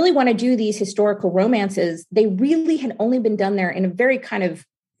said, I really want to do these historical romances. They really had only been done there in a very kind of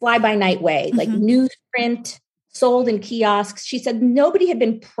fly-by-night way, like newsprint, sold in kiosks. She said nobody had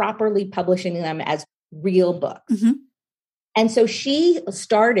been properly publishing them as real books. And so she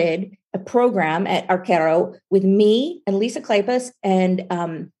started a program at Arquero with me and Lisa Kleypas and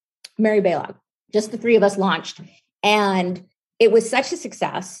Mary Balog. Just the three of us launched. And it was such a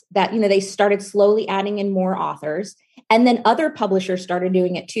success that, they started slowly adding in more authors. And then other publishers started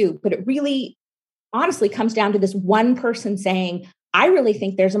doing it too. But it really, honestly, comes down to this one person saying, I really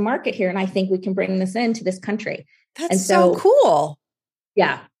think there's a market here, and I think we can bring this into this country. That's so cool.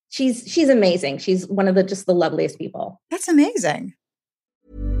 Yeah, she's amazing. She's one of the loveliest people. That's amazing.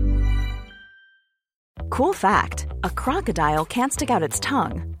 Cool fact, a crocodile can't stick out its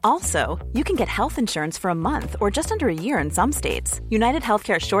tongue. Also, you can get health insurance for a month or just under a year in some states. United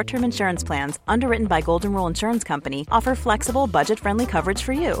Healthcare short-term insurance plans, underwritten by Golden Rule Insurance Company, offer flexible, budget-friendly coverage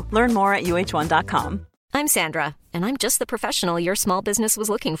for you. Learn more at uh1.com. I'm Sandra, and I'm just the professional your small business was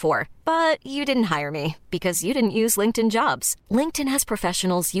looking for. But you didn't hire me because you didn't use LinkedIn Jobs. LinkedIn has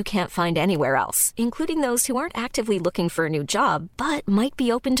professionals you can't find anywhere else, including those who aren't actively looking for a new job, but might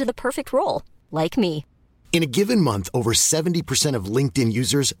be open to the perfect role, like me. In a given month, over 70% of LinkedIn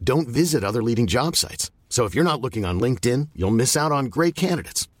users don't visit other leading job sites. So if you're not looking on LinkedIn, you'll miss out on great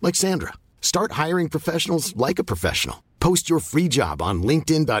candidates like Sandra. Start hiring professionals like a professional. Post your free job on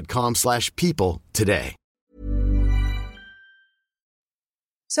linkedin.com/people today.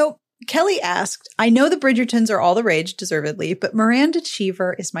 So Kelly asked, I know the Bridgertons are all the rage, deservedly, but Miranda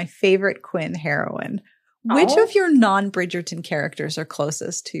Cheever is my favorite Quinn heroine. Which of your non-Bridgerton characters are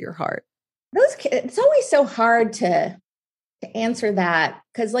closest to your heart? It's always so hard to answer that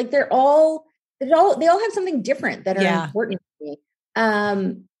because like they all have something different that are important to me.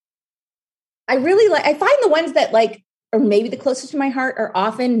 I find the ones that like are maybe the closest to my heart are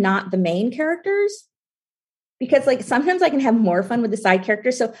often not the main characters because like sometimes I can have more fun with the side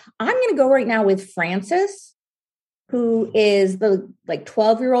characters. So I'm going to go right now with Frances, who is the like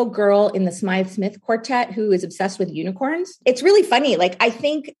 12-year-old girl in the Smythe Smith quartet who is obsessed with unicorns. It's really funny. Like, I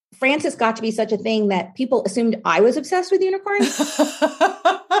think Frances got to be such a thing that people assumed I was obsessed with unicorns.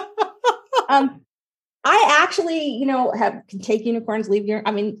 I actually, can take unicorns, leave your,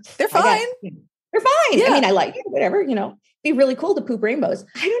 I mean, they're fine. They're fine. Yeah. I mean, I like it, whatever, be really cool to poop rainbows.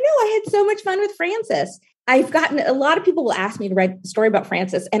 I don't know. I had so much fun with Frances. I've gotten a lot of people will ask me to write a story about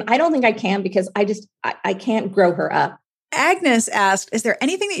Frances, and I don't think I can because I can't grow her up. Agnes asked, is there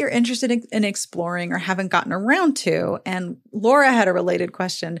anything that you're interested in exploring or haven't gotten around to? And Laura had a related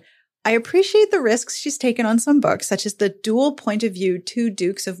question. I appreciate the risks she's taken on some books, such as the dual point of view Two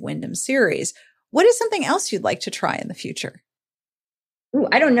Dukes of Wyndham series. What is something else you'd like to try in the future? Ooh,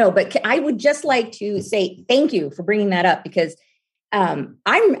 I don't know, but I would just like to say thank you for bringing that up because I'm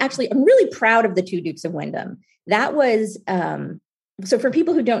really proud of the Two Dukes of Wyndham. That was, so for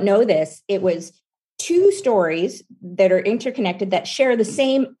people who don't know this, it was two stories that are interconnected that share the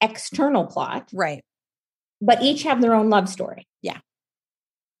same external plot. Right. But each have their own love story. Yeah.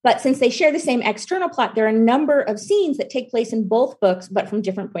 But since they share the same external plot, there are a number of scenes that take place in both books, but from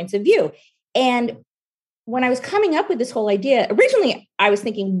different points of view. And when I was coming up with this whole idea, originally I was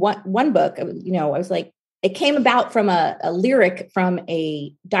thinking one book, I was like, it came about from a lyric from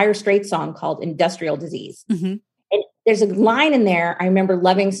a Dire Straits song called Industrial Disease. Mm-hmm. And there's a line in there I remember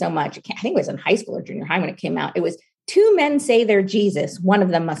loving so much. I think it was in high school or junior high when it came out. It was, two men say they're Jesus, one of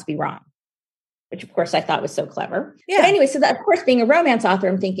them must be wrong, which of course I thought was so clever. Yeah. But anyway, so that, of course, being a romance author,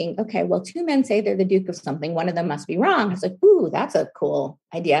 I'm thinking, okay, well, two men say they're the Duke of something, one of them must be wrong. I was like, ooh, that's a cool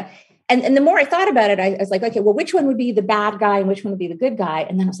idea. And the more I thought about it, I was like, okay, well, which one would be the bad guy and which one would be the good guy?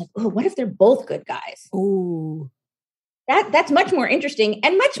 And then I was like, oh, what if they're both good guys? Ooh. That's much more interesting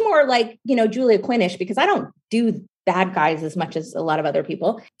and much more like, Julia Quinn-ish, because I don't do bad guys as much as a lot of other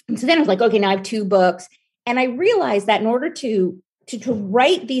people. And so then I was like, okay, now I have two books. And I realized that in order to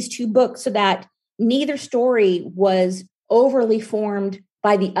write these two books so that neither story was overly formed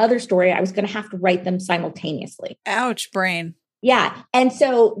by the other story, I was going to have to write them simultaneously. Ouch, brain. Yeah. And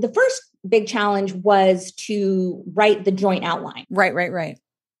so the first big challenge was to write the joint outline. Right.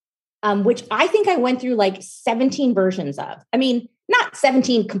 Which I think I went through like 17 versions of. I mean, not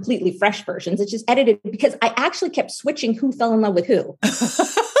 17 completely fresh versions. It's just edited because I actually kept switching who fell in love with who.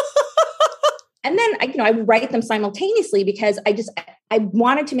 And then, I would write them simultaneously because I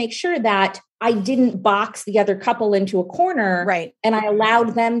wanted to make sure that I didn't box the other couple into a corner. Right. And I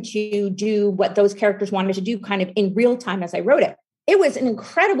allowed them to do what those characters wanted to do kind of in real time as I wrote it. It was an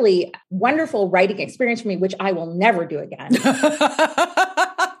incredibly wonderful writing experience for me, which I will never do again.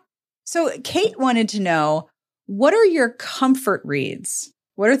 So Kate wanted to know, what are your comfort reads?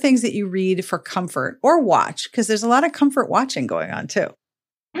 What are things that you read for comfort or watch? Because there's a lot of comfort watching going on too.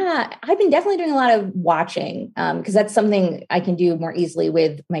 Yeah, I've been definitely doing a lot of watching because that's something I can do more easily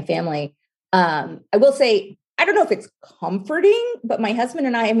with my family. I will say, I don't know if it's comforting, but my husband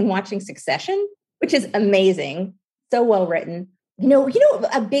and I have been watching Succession, which is amazing. So well written.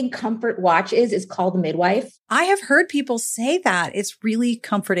 A big comfort watch is called The Midwife. I have heard people say that. It's really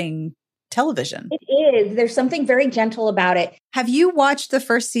comforting television. It is. There's something very gentle about it. Have you watched the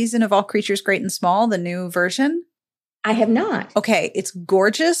first season of All Creatures Great and Small, the new version? I have not. Okay. It's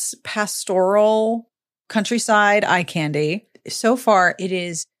gorgeous, pastoral, countryside eye candy. So far, it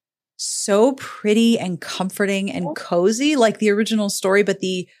is so pretty and comforting and cozy, like the original story, but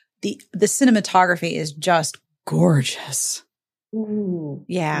the the cinematography is just gorgeous. Ooh.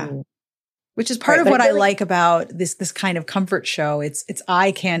 Yeah. Ooh. Which is part of what I like about this kind of comfort show. It's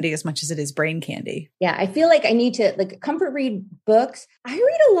eye candy as much as it is brain candy. Yeah, I feel like I need to comfort read books. I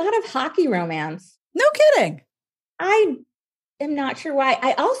read a lot of hockey romance. No kidding. I am not sure why.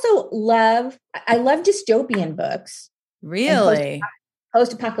 I also love dystopian books. Really?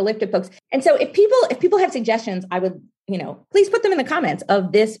 Post-apocalyptic books. And so if people have suggestions, I would, please put them in the comments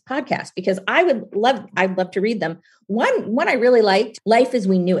of this podcast, because I'd love to read them. One I really liked, Life as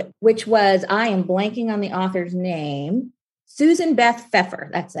We Knew It, which was, I am blanking on the author's name, Susan Beth Pfeffer.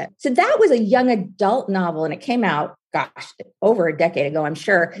 That's it. So that was a young adult novel, and it came out, over a decade ago, I'm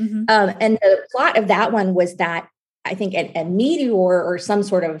sure. Mm-hmm. And the plot of that one was that I think a meteor or some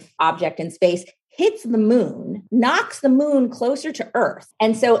sort of object in space hits the moon, knocks the moon closer to Earth.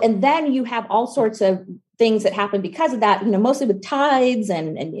 And then you have all sorts of things that happen because of that, mostly with tides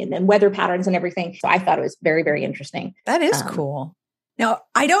and weather patterns and everything. So I thought it was very, very interesting. That is cool. Now,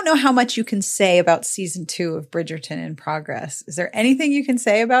 I don't know how much you can say about season 2 of Bridgerton in progress. Is there anything you can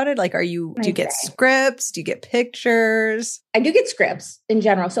say about it? Like, do you get scripts? Do you get pictures? I do get scripts in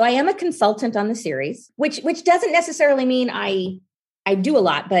general. So I am a consultant on the series, which doesn't necessarily mean I do a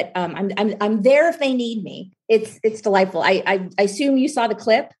lot, but I'm there if they need me. It's delightful. I assume you saw the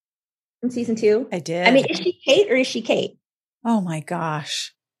clip from season 2. I did. I mean, is she Kate or is she Kate? Oh my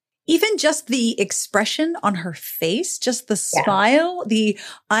gosh. Even just the expression on her face, just the smile, the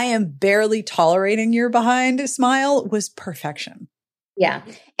I am barely tolerating your behind smile was perfection. Yeah.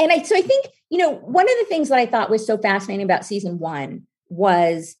 And I think, one of the things that I thought was so fascinating about season 1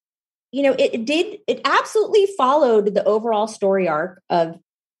 was, it absolutely followed the overall story arc of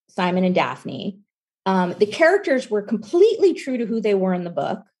Simon and Daphne. The characters were completely true to who they were in the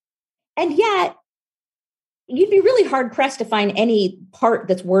book. And yet you'd be really hard pressed to find any part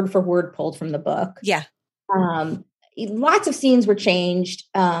that's word for word pulled from the book. Yeah. Lots of scenes were changed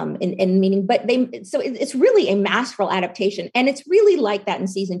in meaning, but it's really a masterful adaptation. And it's really like that in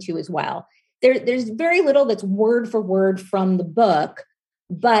season 2 as well. There's very little that's word for word from the book,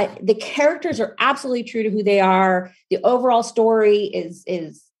 but the characters are absolutely true to who they are. The overall story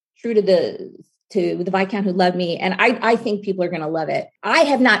is true to the Viscount Who Loved Me. And I think people are going to love it. I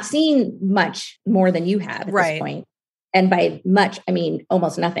have not seen much more than you have at this point. And by much, I mean,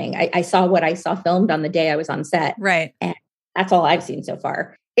 almost nothing. I saw what I saw filmed on the day I was on set. Right. And that's all I've seen so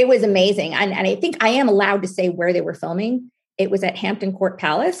far. It was amazing. And I think I am allowed to say where they were filming. It was at Hampton Court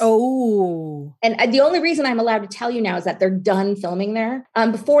Palace. Oh. And the only reason I'm allowed to tell you now is that they're done filming there.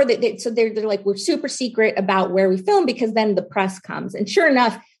 Before they're like, we're super secret about where we film, because then the press comes. And sure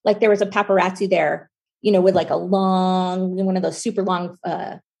enough, like there was a paparazzi there, with like one of those super long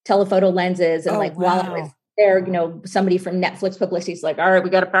telephoto lenses. And while I was there, somebody from Netflix publicity is like, all right,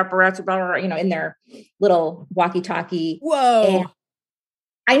 we got a paparazzi, blah, blah, blah, in their little walkie-talkie. Whoa. And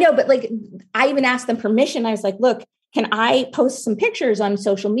I know, but I even asked them permission. I was like, look, can I post some pictures on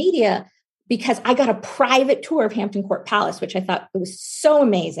social media? Because I got a private tour of Hampton Court Palace, which I thought was so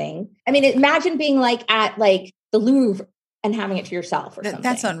amazing. I mean, imagine being at the Louvre and having it to yourself or something.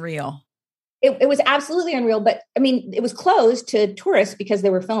 That's unreal. It was absolutely unreal. But I mean, it was closed to tourists because they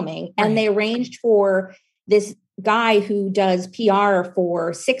were filming. Right. And they arranged for this guy who does PR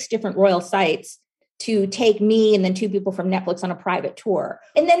for 6 different royal sites to take me and then 2 people from Netflix on a private tour.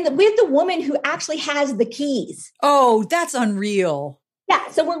 And then with the woman who actually has the keys. Oh, that's unreal. Yeah.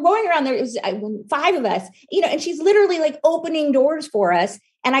 So we're going around there. It was 5 of us, and she's literally opening doors for us.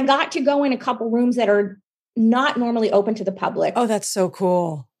 And I got to go in a couple rooms that are not normally open to the public. Oh, that's so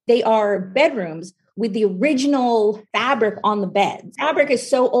cool. They are bedrooms with the original fabric on the beds. Fabric is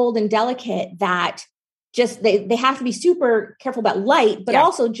so old and delicate that just they have to be super careful about light, but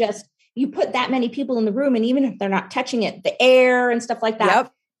also just you put that many people in the room, and even if they're not touching it, the air and stuff like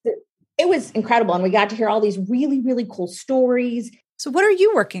that. Yep. It was incredible. And we got to hear all these really, really cool stories. So what are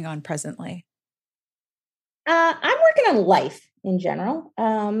you working on presently? I'm working on life in general.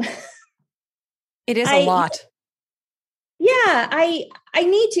 It is a lot. Yeah, I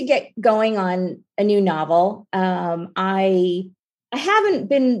need to get going on a new novel. I haven't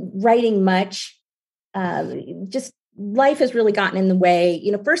been writing much. Just life has really gotten in the way.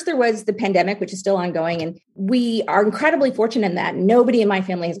 First there was the pandemic, which is still ongoing, and we are incredibly fortunate in that nobody in my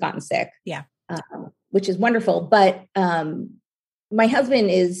family has gotten sick. Yeah, which is wonderful. But my husband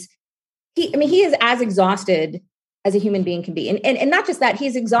is he is as exhausted as a human being can be. And not just that,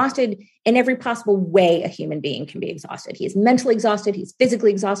 he's exhausted in every possible way a human being can be exhausted. He's mentally exhausted. He's physically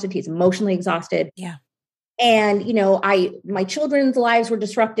exhausted. He's emotionally exhausted. Yeah. And, my children's lives were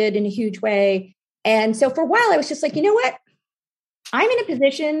disrupted in a huge way. And so for a while I was just like, you know what? I'm in a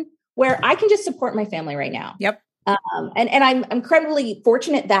position where I can just support my family right now. Yep. And I'm incredibly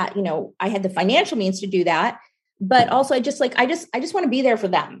fortunate that, I had the financial means to do that, but also I just want to be there for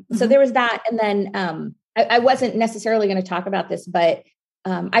them. Mm-hmm. So there was that. And then, I wasn't necessarily going to talk about this, but,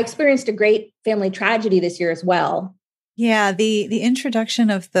 I experienced a great family tragedy this year as well. Yeah. The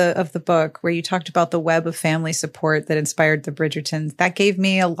introduction of the book where you talked about the web of family support that inspired the Bridgertons, that gave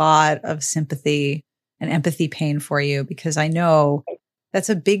me a lot of sympathy and empathy pain for you, because I know that's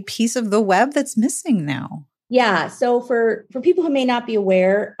a big piece of the web that's missing now. Yeah. So for people who may not be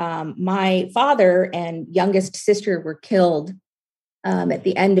aware, my father and youngest sister were killed at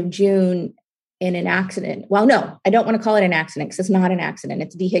the end of June in an accident. Well, no, I don't want to call it an accident because it's not an accident.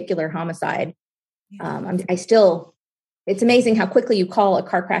 It's vehicular homicide. Yeah. It's amazing how quickly you call a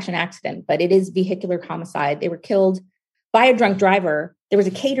car crash an accident, but it is vehicular homicide. They were killed by a drunk driver. There was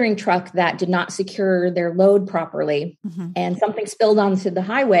a catering truck that did not secure their load properly, and something spilled onto the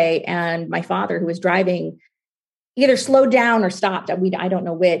highway. And my father, who was driving, either slowed down or stopped. I don't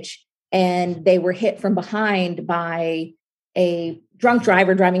know which. And they were hit from behind by a drunk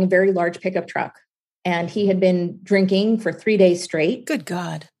driver driving a very large pickup truck. And he had been drinking for 3 days straight. Good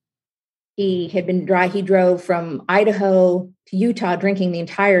God. He drove from Idaho to Utah drinking the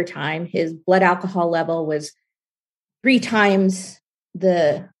entire time. His blood alcohol level was 3 times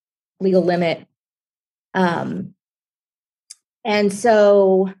the legal limit. And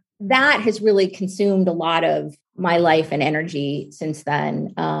so that has really consumed a lot of my life and energy since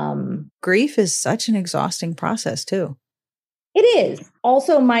then. Grief is such an exhausting process too. It is.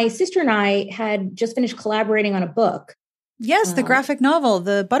 Also, my sister and I had just finished collaborating on a book. Yes, the graphic novel,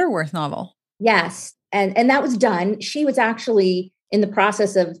 the Butterworth novel. Yes. And that was done. She was actually in the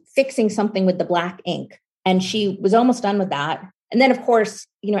process of fixing something with the black ink, and she was almost done with that. And then, of course,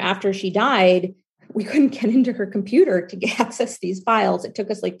 after she died, we couldn't get into her computer to access these files. It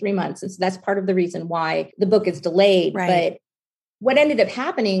took us like 3 months. And so that's part of the reason why the book is delayed. Right. But what ended up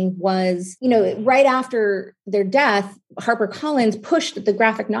happening was, right after their death, HarperCollins pushed the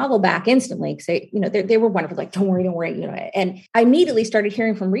graphic novel back instantly. They were wonderful, like, don't worry. And I immediately started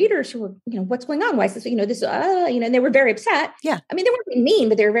hearing from readers who were, what's going on? Why is this, and they were very upset. Yeah. I mean, they weren't being mean,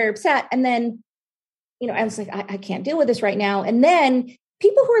 but they were very upset. And then, I was like, I can't deal with this right now. And then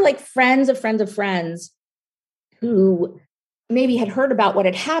people who are like friends of friends of friends who maybe had heard about what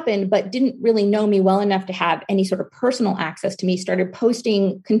had happened, but didn't really know me well enough to have any sort of personal access to me, started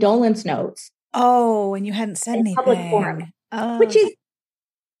posting condolence notes. Oh, and you hadn't said anything. Public forum, which is,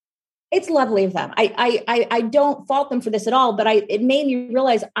 it's lovely of them. I don't fault them for this at all, but it made me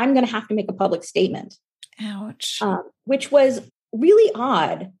realize I'm going to have to make a public statement. Ouch. Which was really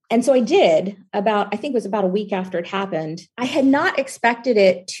odd. And so I did I think it was about a week after it happened. I had not expected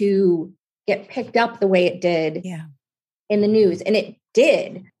it to get picked up the way it did in the news. And it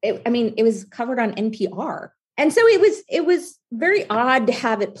did. It was covered on NPR. And so it was very odd to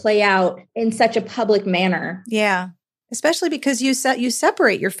have it play out in such a public manner. Yeah. Especially because you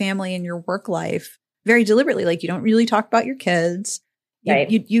separate your family and your work life very deliberately. Like, you don't really talk about your kids.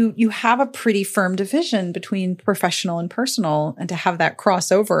 Right. You have a pretty firm division between professional and personal, and to have that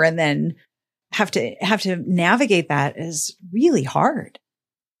crossover and then have to navigate that is really hard.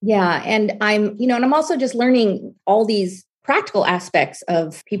 Yeah. And I'm also just learning all these practical aspects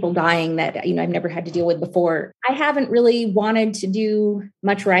of people dying that, I've never had to deal with before. I haven't really wanted to do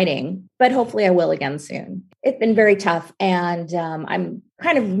much writing, but hopefully I will again soon. It's been very tough. And I'm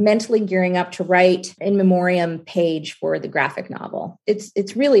kind of mentally gearing up to write in memoriam page for the graphic novel.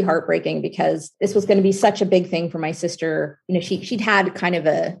 It's really heartbreaking because this was going to be such a big thing for my sister. She'd had kind of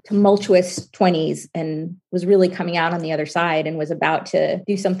a tumultuous 20s and was really coming out on the other side and was about to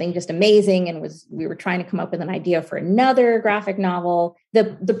do something just amazing. And we were trying to come up with an idea for another graphic novel.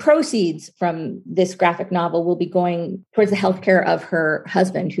 The proceeds from this graphic novel will be going towards the healthcare of her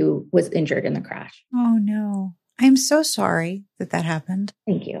husband, who was injured in the crash. Oh, no. I'm so sorry that happened.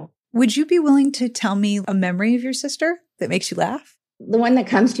 Thank you. Would you be willing to tell me a memory of your sister that makes you laugh? The one that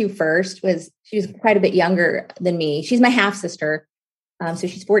comes to first was, she was quite a bit younger than me. She's my half sister. So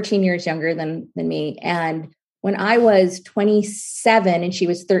she's 14 years younger than me. And when I was 27 and she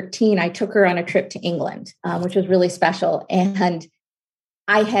was 13, I took her on a trip to England, which was really special. And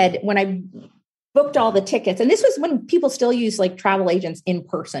when I booked all the tickets, and this was when people still use like travel agents in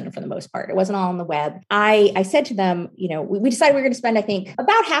person for the most part. It wasn't all on the web. I said to them, we decided we were going to spend, I think,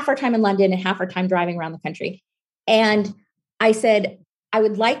 about half our time in London and half our time driving around the country. And I said, I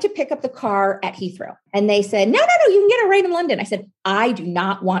would like to pick up the car at Heathrow. And they said, no, you can get it right in London. I said, I do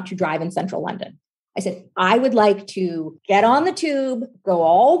not want to drive in central London. I said, I would like to get on the tube, go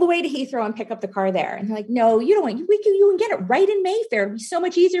all the way to Heathrow and pick up the car there. And they're like, no, you don't want, you can get it right in Mayfair. It'd be so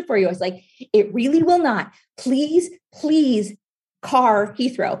much easier for you. I was like, it really will not. Please, car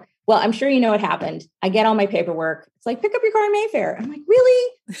Heathrow. Well, I'm sure you know what happened. I get all my paperwork. It's like, pick up your car in Mayfair. I'm like,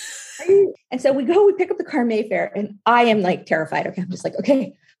 really? And so we pick up the car in Mayfair, and I am like terrified. Okay. I'm just like,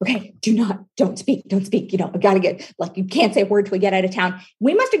 okay, don't speak. I got to get, like, you can't say a word till we get out of town.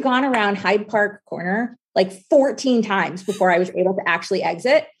 We must have gone around Hyde Park Corner like 14 times before I was able to actually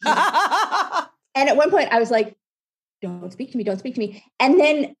exit. And at one point I was like, don't speak to me. And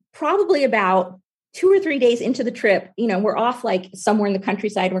then probably about 2 or 3 days into the trip, we're off like somewhere in the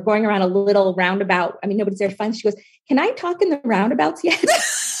countryside. We're going around a little roundabout. I mean, nobody's there to find. She goes, can I talk in the roundabouts yet?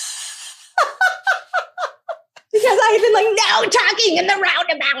 Because I had been like, no talking in the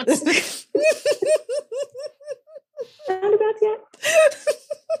roundabouts. Roundabouts yet?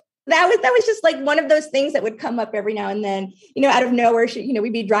 That was just like one of those things that would come up every now and then, out of nowhere.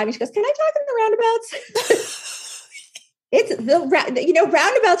 We'd be driving. She goes, can I talk in the roundabouts?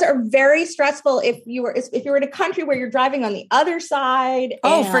 Roundabouts are very stressful if you're in a country where you're driving on the other side.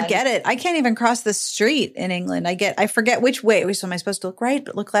 Oh, forget it. I can't even cross the street in England. I forget which way. So am I supposed to look right,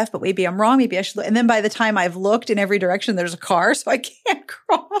 but look left, but maybe I'm wrong. Maybe I should look. And then by the time I've looked in every direction, there's a car, so I can't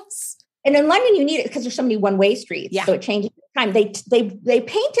cross. And in London, you need it because there's so many one-way streets. Yeah. So it changes every time. They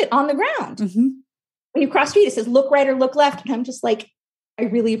paint it on the ground. Mm-hmm. When you cross the street, it says, look right or look left. And I'm just like, I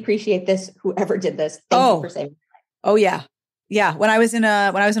really appreciate this. Whoever did this. Thank you for saving. Oh yeah. Yeah. When I was in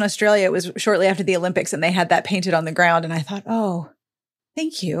Australia, it was shortly after the Olympics, and they had that painted on the ground. And I thought, oh,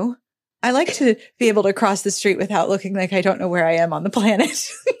 thank you. I like to be able to cross the street without looking like I don't know where I am on the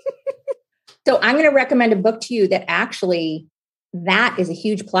planet. So I'm going to recommend a book to you that actually, that is a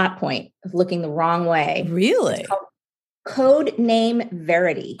huge plot point of looking the wrong way. Really? It's called Code Name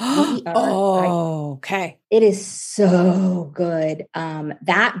Verity. Oh, okay. It is so good.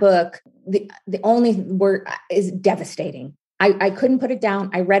 That book, the only word is devastating. I couldn't put it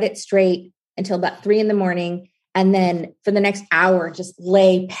down. I read it straight until about 3 a.m. And then for the next hour, just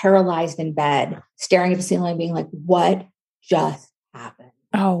lay paralyzed in bed, staring at the ceiling, being like, what just happened?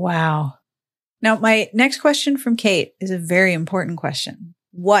 Oh, wow. Now, my next question from Kate is a very important question.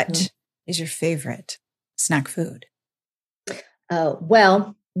 What is your favorite snack food? Oh,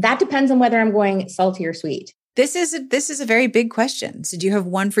 well, that depends on whether I'm going salty or sweet. This is a very big question. So do you have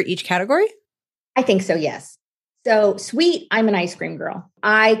one for each category? I think so, yes. So sweet, I'm an ice cream girl.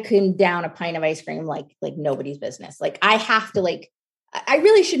 I can down a pint of ice cream like nobody's business. Like I have to I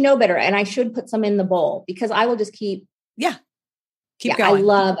really should know better, and I should put some in the bowl because I will just keep going. I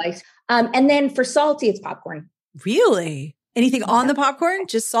love ice. And then for salty, it's popcorn. Really? Anything on the popcorn?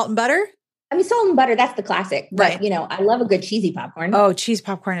 Just salt and butter? I mean, salt and butter, that's the classic. Right. But, I love a good cheesy popcorn. Oh, cheese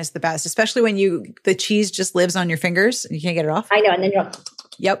popcorn is the best, especially when the cheese just lives on your fingers and you can't get it off. I know. And then you're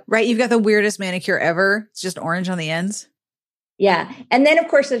yep. Right. You've got the weirdest manicure ever. It's just orange on the ends. Yeah. And then, of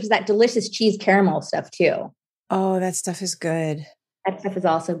course, there's that delicious cheese caramel stuff, too. Oh, that stuff is good. That stuff is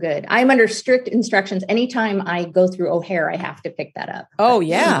also good. I'm under strict instructions. Anytime I go through O'Hare, I have to pick that up. Oh,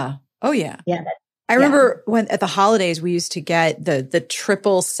 yeah. Oh, yeah. Yeah. I remember when at the holidays, we used to get the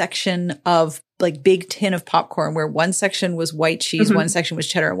triple section of like big tin of popcorn where one section was white cheese, one section was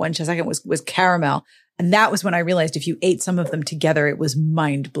cheddar, and one second was caramel. And that was when I realized if you ate some of them together, it was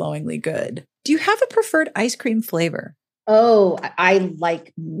mind-blowingly good. Do you have a preferred ice cream flavor? Oh, I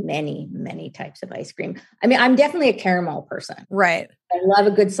like many, many types of ice cream. I mean, I'm definitely a caramel person. Right. I love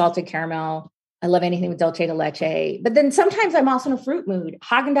a good salted caramel. I love anything with dulce de leche. But then sometimes I'm also in a fruit mood.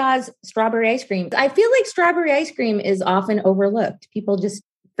 Haagen-Dazs strawberry ice cream. I feel like strawberry ice cream is often overlooked. People just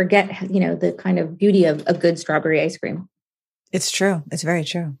forget, the kind of beauty of a good strawberry ice cream. It's true. It's very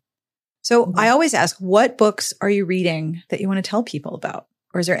true. So I always ask, what books are you reading that you want to tell people about?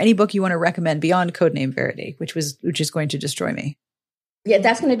 Or is there any book you want to recommend beyond Codename Verity, which is going to destroy me? Yeah,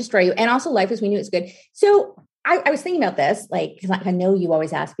 that's going to destroy you. And also Life as We Knew It is good. So I was thinking about this, because I know you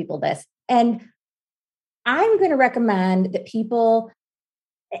always ask people this. And I'm going to recommend that people,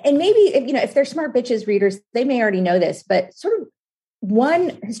 and maybe, if they're smart bitches readers, they may already know this, but sort of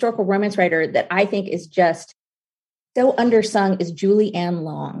one historical romance writer that I think is just so undersung is Julie Ann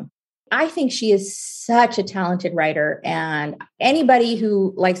Long. I think she is such a talented writer, and anybody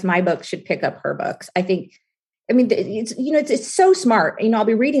who likes my books should pick up her books. It's so smart. I'll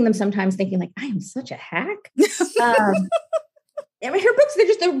be reading them sometimes thinking like, I am such a hack. Her books,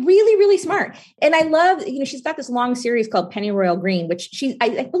 they're really, really smart. And I love, she's got this long series called Pennyroyal Green, which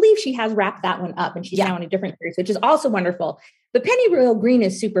I believe she has wrapped that one up, and she's now in a different series, which is also wonderful. But Pennyroyal Green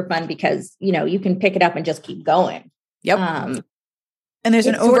is super fun because, you can pick it up and just keep going. Yep. And there's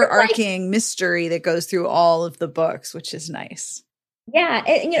an overarching mystery that goes through all of the books, which is nice. Yeah.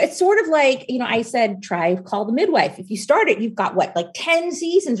 And, it's sort of like, I said, try Call the Midwife. If you start it, you've got 10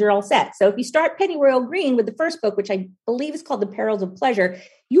 seasons, you're all set. So if you start Pennyroyal Green with the first book, which I believe is called The Perils of Pleasure,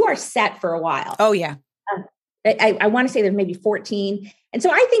 you are set for a while. Oh, yeah. I want to say there's maybe 14. And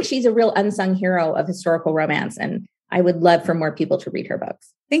so I think she's a real unsung hero of historical romance. And I would love for more people to read her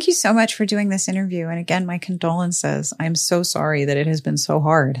books. Thank you so much for doing this interview. And again, my condolences. I'm so sorry that it has been so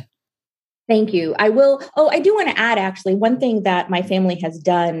hard. Thank you. I will. Oh, I do want to add, actually, one thing that my family has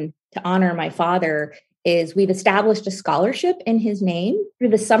done to honor my father is we've established a scholarship in his name through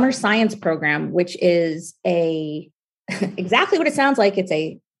the Summer Science Program, which is exactly what it sounds like. It's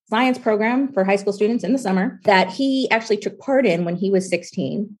a science program for high school students in the summer that he actually took part in when he was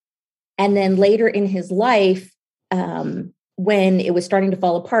 16. And then later in his life, when it was starting to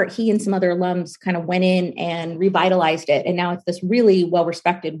fall apart, he and some other alums kind of went in and revitalized it. And now it's this really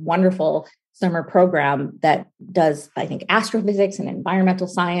well-respected, wonderful summer program that does, I think, astrophysics and environmental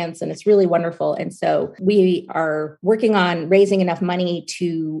science. And it's really wonderful. And so we are working on raising enough money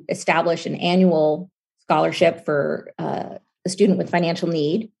to establish an annual scholarship for a student with financial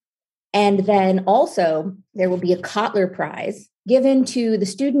need. And then also there will be a Kotler Prize given to the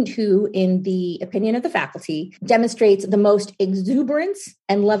student who, in the opinion of the faculty, demonstrates the most exuberance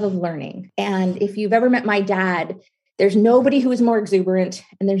and love of learning. And if you've ever met my dad, there's nobody who is more exuberant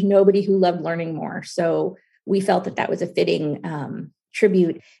and there's nobody who loved learning more. So we felt that that was a fitting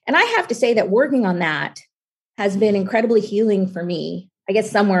tribute. And I have to say that working on that has been incredibly healing for me. I guess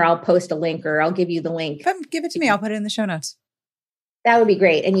somewhere I'll post a link or I'll give you the link. Give it to me. I'll put it in the show notes. That would be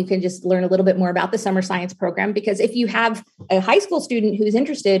great. And you can just learn a little bit more about the summer science program, because if you have a high school student who's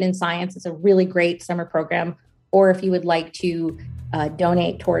interested in science, it's a really great summer program. Or if you would like to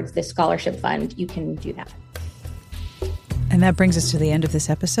donate towards this scholarship fund, you can do that. And that brings us to the end of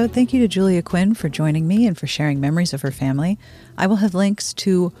this episode. Thank you to Julia Quinn for joining me and for sharing memories of her family. I will have links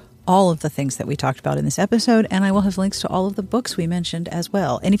to all of the things that we talked about in this episode, and I will have links to all of the books we mentioned as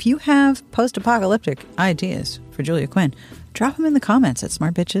well. And if you have post-apocalyptic ideas for Julia Quinn, drop them in the comments at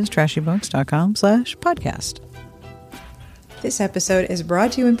smartbitchestrashybooks.com/podcast. This episode is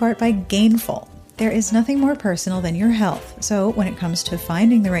brought to you in part by Gainful. There is nothing more personal than your health. So when it comes to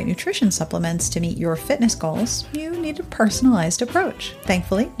finding the right nutrition supplements to meet your fitness goals, you need a personalized approach.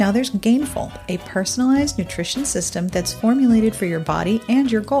 Thankfully, now there's Gainful, a personalized nutrition system that's formulated for your body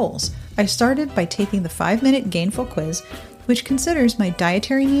and your goals. I started by taking the 5-minute Gainful quiz, which considers my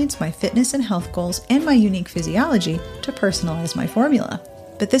dietary needs, my fitness and health goals, and my unique physiology to personalize my formula.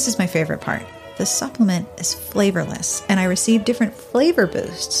 But this is my favorite part. The supplement is flavorless, and I receive different flavor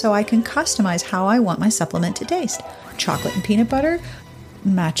boosts so I can customize how I want my supplement to taste. Chocolate and peanut butter,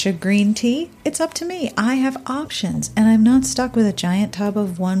 matcha green tea, it's up to me. I have options, and I'm not stuck with a giant tub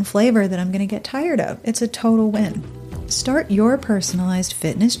of one flavor that I'm going to get tired of. It's a total win. Start your personalized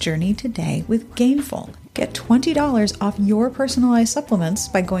fitness journey today with Gainful. Get $20 off your personalized supplements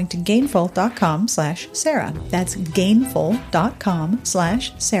by going to gainful.com/Sarah. That's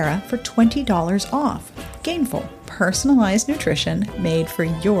gainful.com/Sarah for $20 off. Gainful, personalized nutrition made for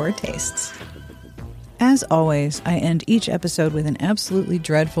your tastes. As always, I end each episode with an absolutely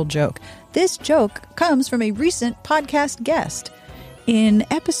dreadful joke. This joke comes from a recent podcast guest. In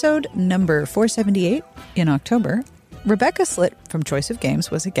episode number 478 in October, Rebecca Slitt from Choice of Games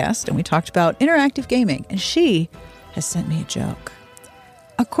was a guest, and we talked about interactive gaming, and she has sent me a joke.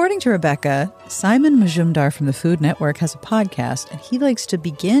 According to Rebecca, Simon Majumdar from the Food Network has a podcast, and he likes to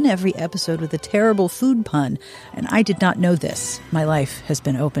begin every episode with a terrible food pun, and I did not know this. My life has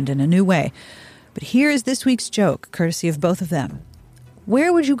been opened in a new way. But here is this week's joke, courtesy of both of them.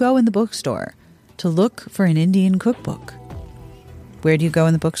 Where would you go in the bookstore to look for an Indian cookbook? Where do you go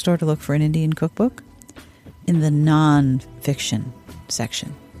in the bookstore to look for an Indian cookbook? In the non-fiction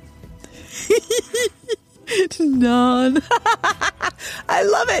section. I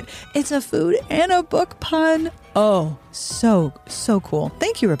love it. It's a food and a book pun. Oh, so cool.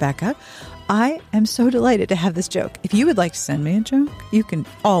 Thank you, Rebecca. I am so delighted to have this joke. If you would like to send me a joke, you can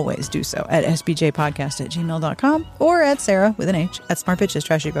always do so at sbjpodcast@gmail.com or at Sarah with an H at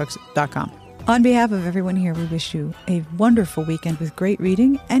smartbitchestrashybooks.com. On behalf of everyone here, we wish you a wonderful weekend with great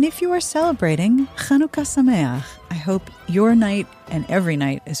reading. And if you are celebrating Chanukah Sameach, I hope your night and every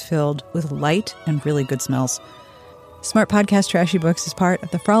night is filled with light and really good smells. Smart Podcast Trashy Books is part of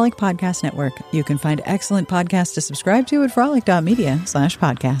the Frolic Podcast Network. You can find excellent podcasts to subscribe to at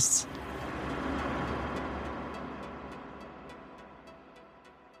frolic.media/podcasts.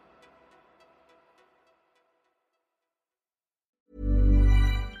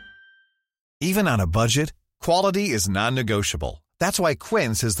 Even on a budget, quality is non-negotiable. That's why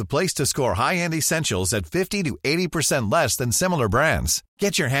Quince is the place to score high-end essentials at 50 to 80% less than similar brands.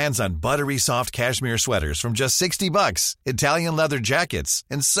 Get your hands on buttery soft cashmere sweaters from just $60, Italian leather jackets,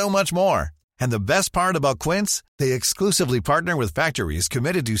 and so much more. And the best part about Quince, they exclusively partner with factories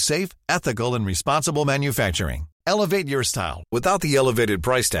committed to safe, ethical, and responsible manufacturing. Elevate your style without the elevated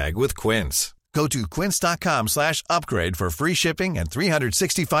price tag with Quince. Go to quince.com/upgrade for free shipping and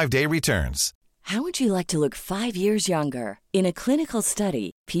 365-day returns. How would you like to look 5 years younger? In a clinical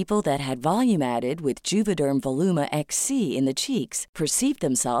study, people that had volume added with Juvederm Voluma XC in the cheeks perceived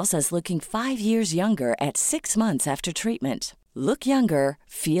themselves as looking 5 years younger at 6 months after treatment. Look younger,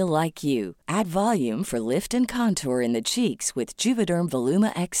 feel like you. Add volume for lift and contour in the cheeks with Juvederm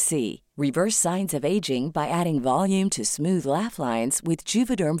Voluma XC. Reverse signs of aging by adding volume to smooth laugh lines with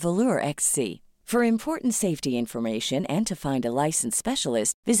Juvederm Volure XC. For important safety information and to find a licensed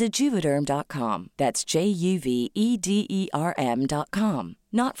specialist, visit Juvederm.com. That's JUVEDERM.com.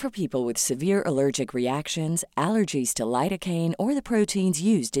 Not for people with severe allergic reactions, allergies to lidocaine, or the proteins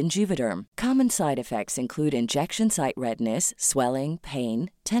used in Juvederm. Common side effects include injection site redness, swelling,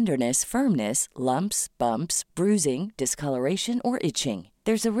 pain, tenderness, firmness, lumps, bumps, bruising, discoloration, or itching.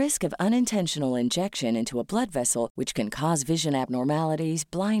 There's a risk of unintentional injection into a blood vessel, which can cause vision abnormalities,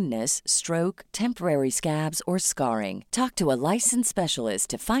 blindness, stroke, temporary scabs, or scarring. Talk to a licensed specialist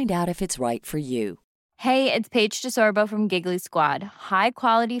to find out if it's right for you. Hey, it's Paige DeSorbo from Giggly Squad. High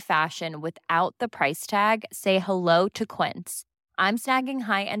quality fashion without the price tag. Say hello to Quince. I'm snagging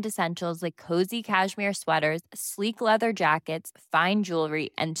high-end essentials like cozy cashmere sweaters, sleek leather jackets, fine jewelry,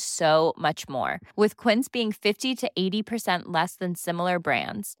 and so much more. With Quince being 50 to 80% less than similar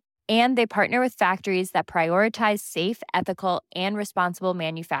brands. And they partner with factories that prioritize safe, ethical, and responsible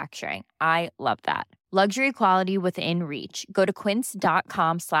manufacturing. I love that. Luxury quality within reach. Go to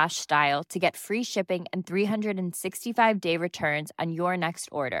quince.com/style to get free shipping and 365-day returns on your next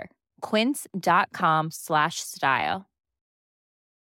order. Quince.com/style.